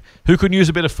because, hey, who could use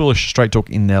a bit of foolish straight talk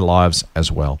in their lives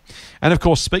as well? And, of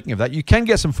course, speaking of that, you can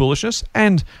get some foolishness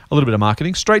and a little bit of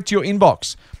marketing straight to your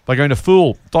inbox by going to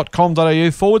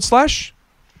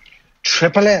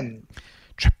fool.com.au/Triple M.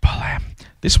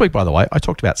 This week, by the way, I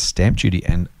talked about stamp duty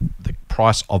and the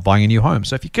price of buying a new home.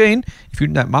 So if you're keen, if you're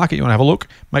in that market, you want to have a look,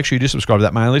 make sure you do subscribe to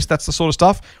that mailing list. That's the sort of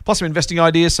stuff. Plus some investing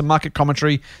ideas, some market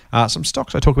commentary, some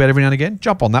stocks I talk about every now and again.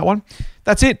 Jump on that one.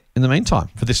 That's it in the meantime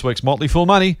for this week's Motley Fool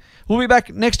Money. We'll be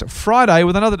back next Friday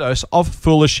with another dose of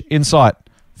foolish insight.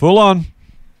 Fool on.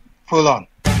 Fool on.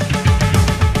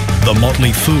 The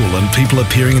Motley Fool and people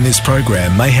appearing in this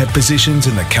program may have positions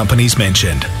in the companies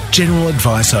mentioned. General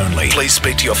advice only. Please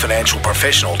speak to your financial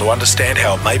professional to understand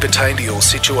how it may pertain to your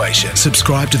situation.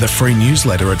 Subscribe to the free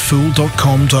newsletter at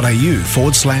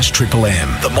fool.com.au/Triple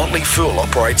M. The Motley Fool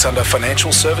operates under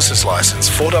Financial Services Licence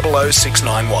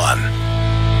 400691.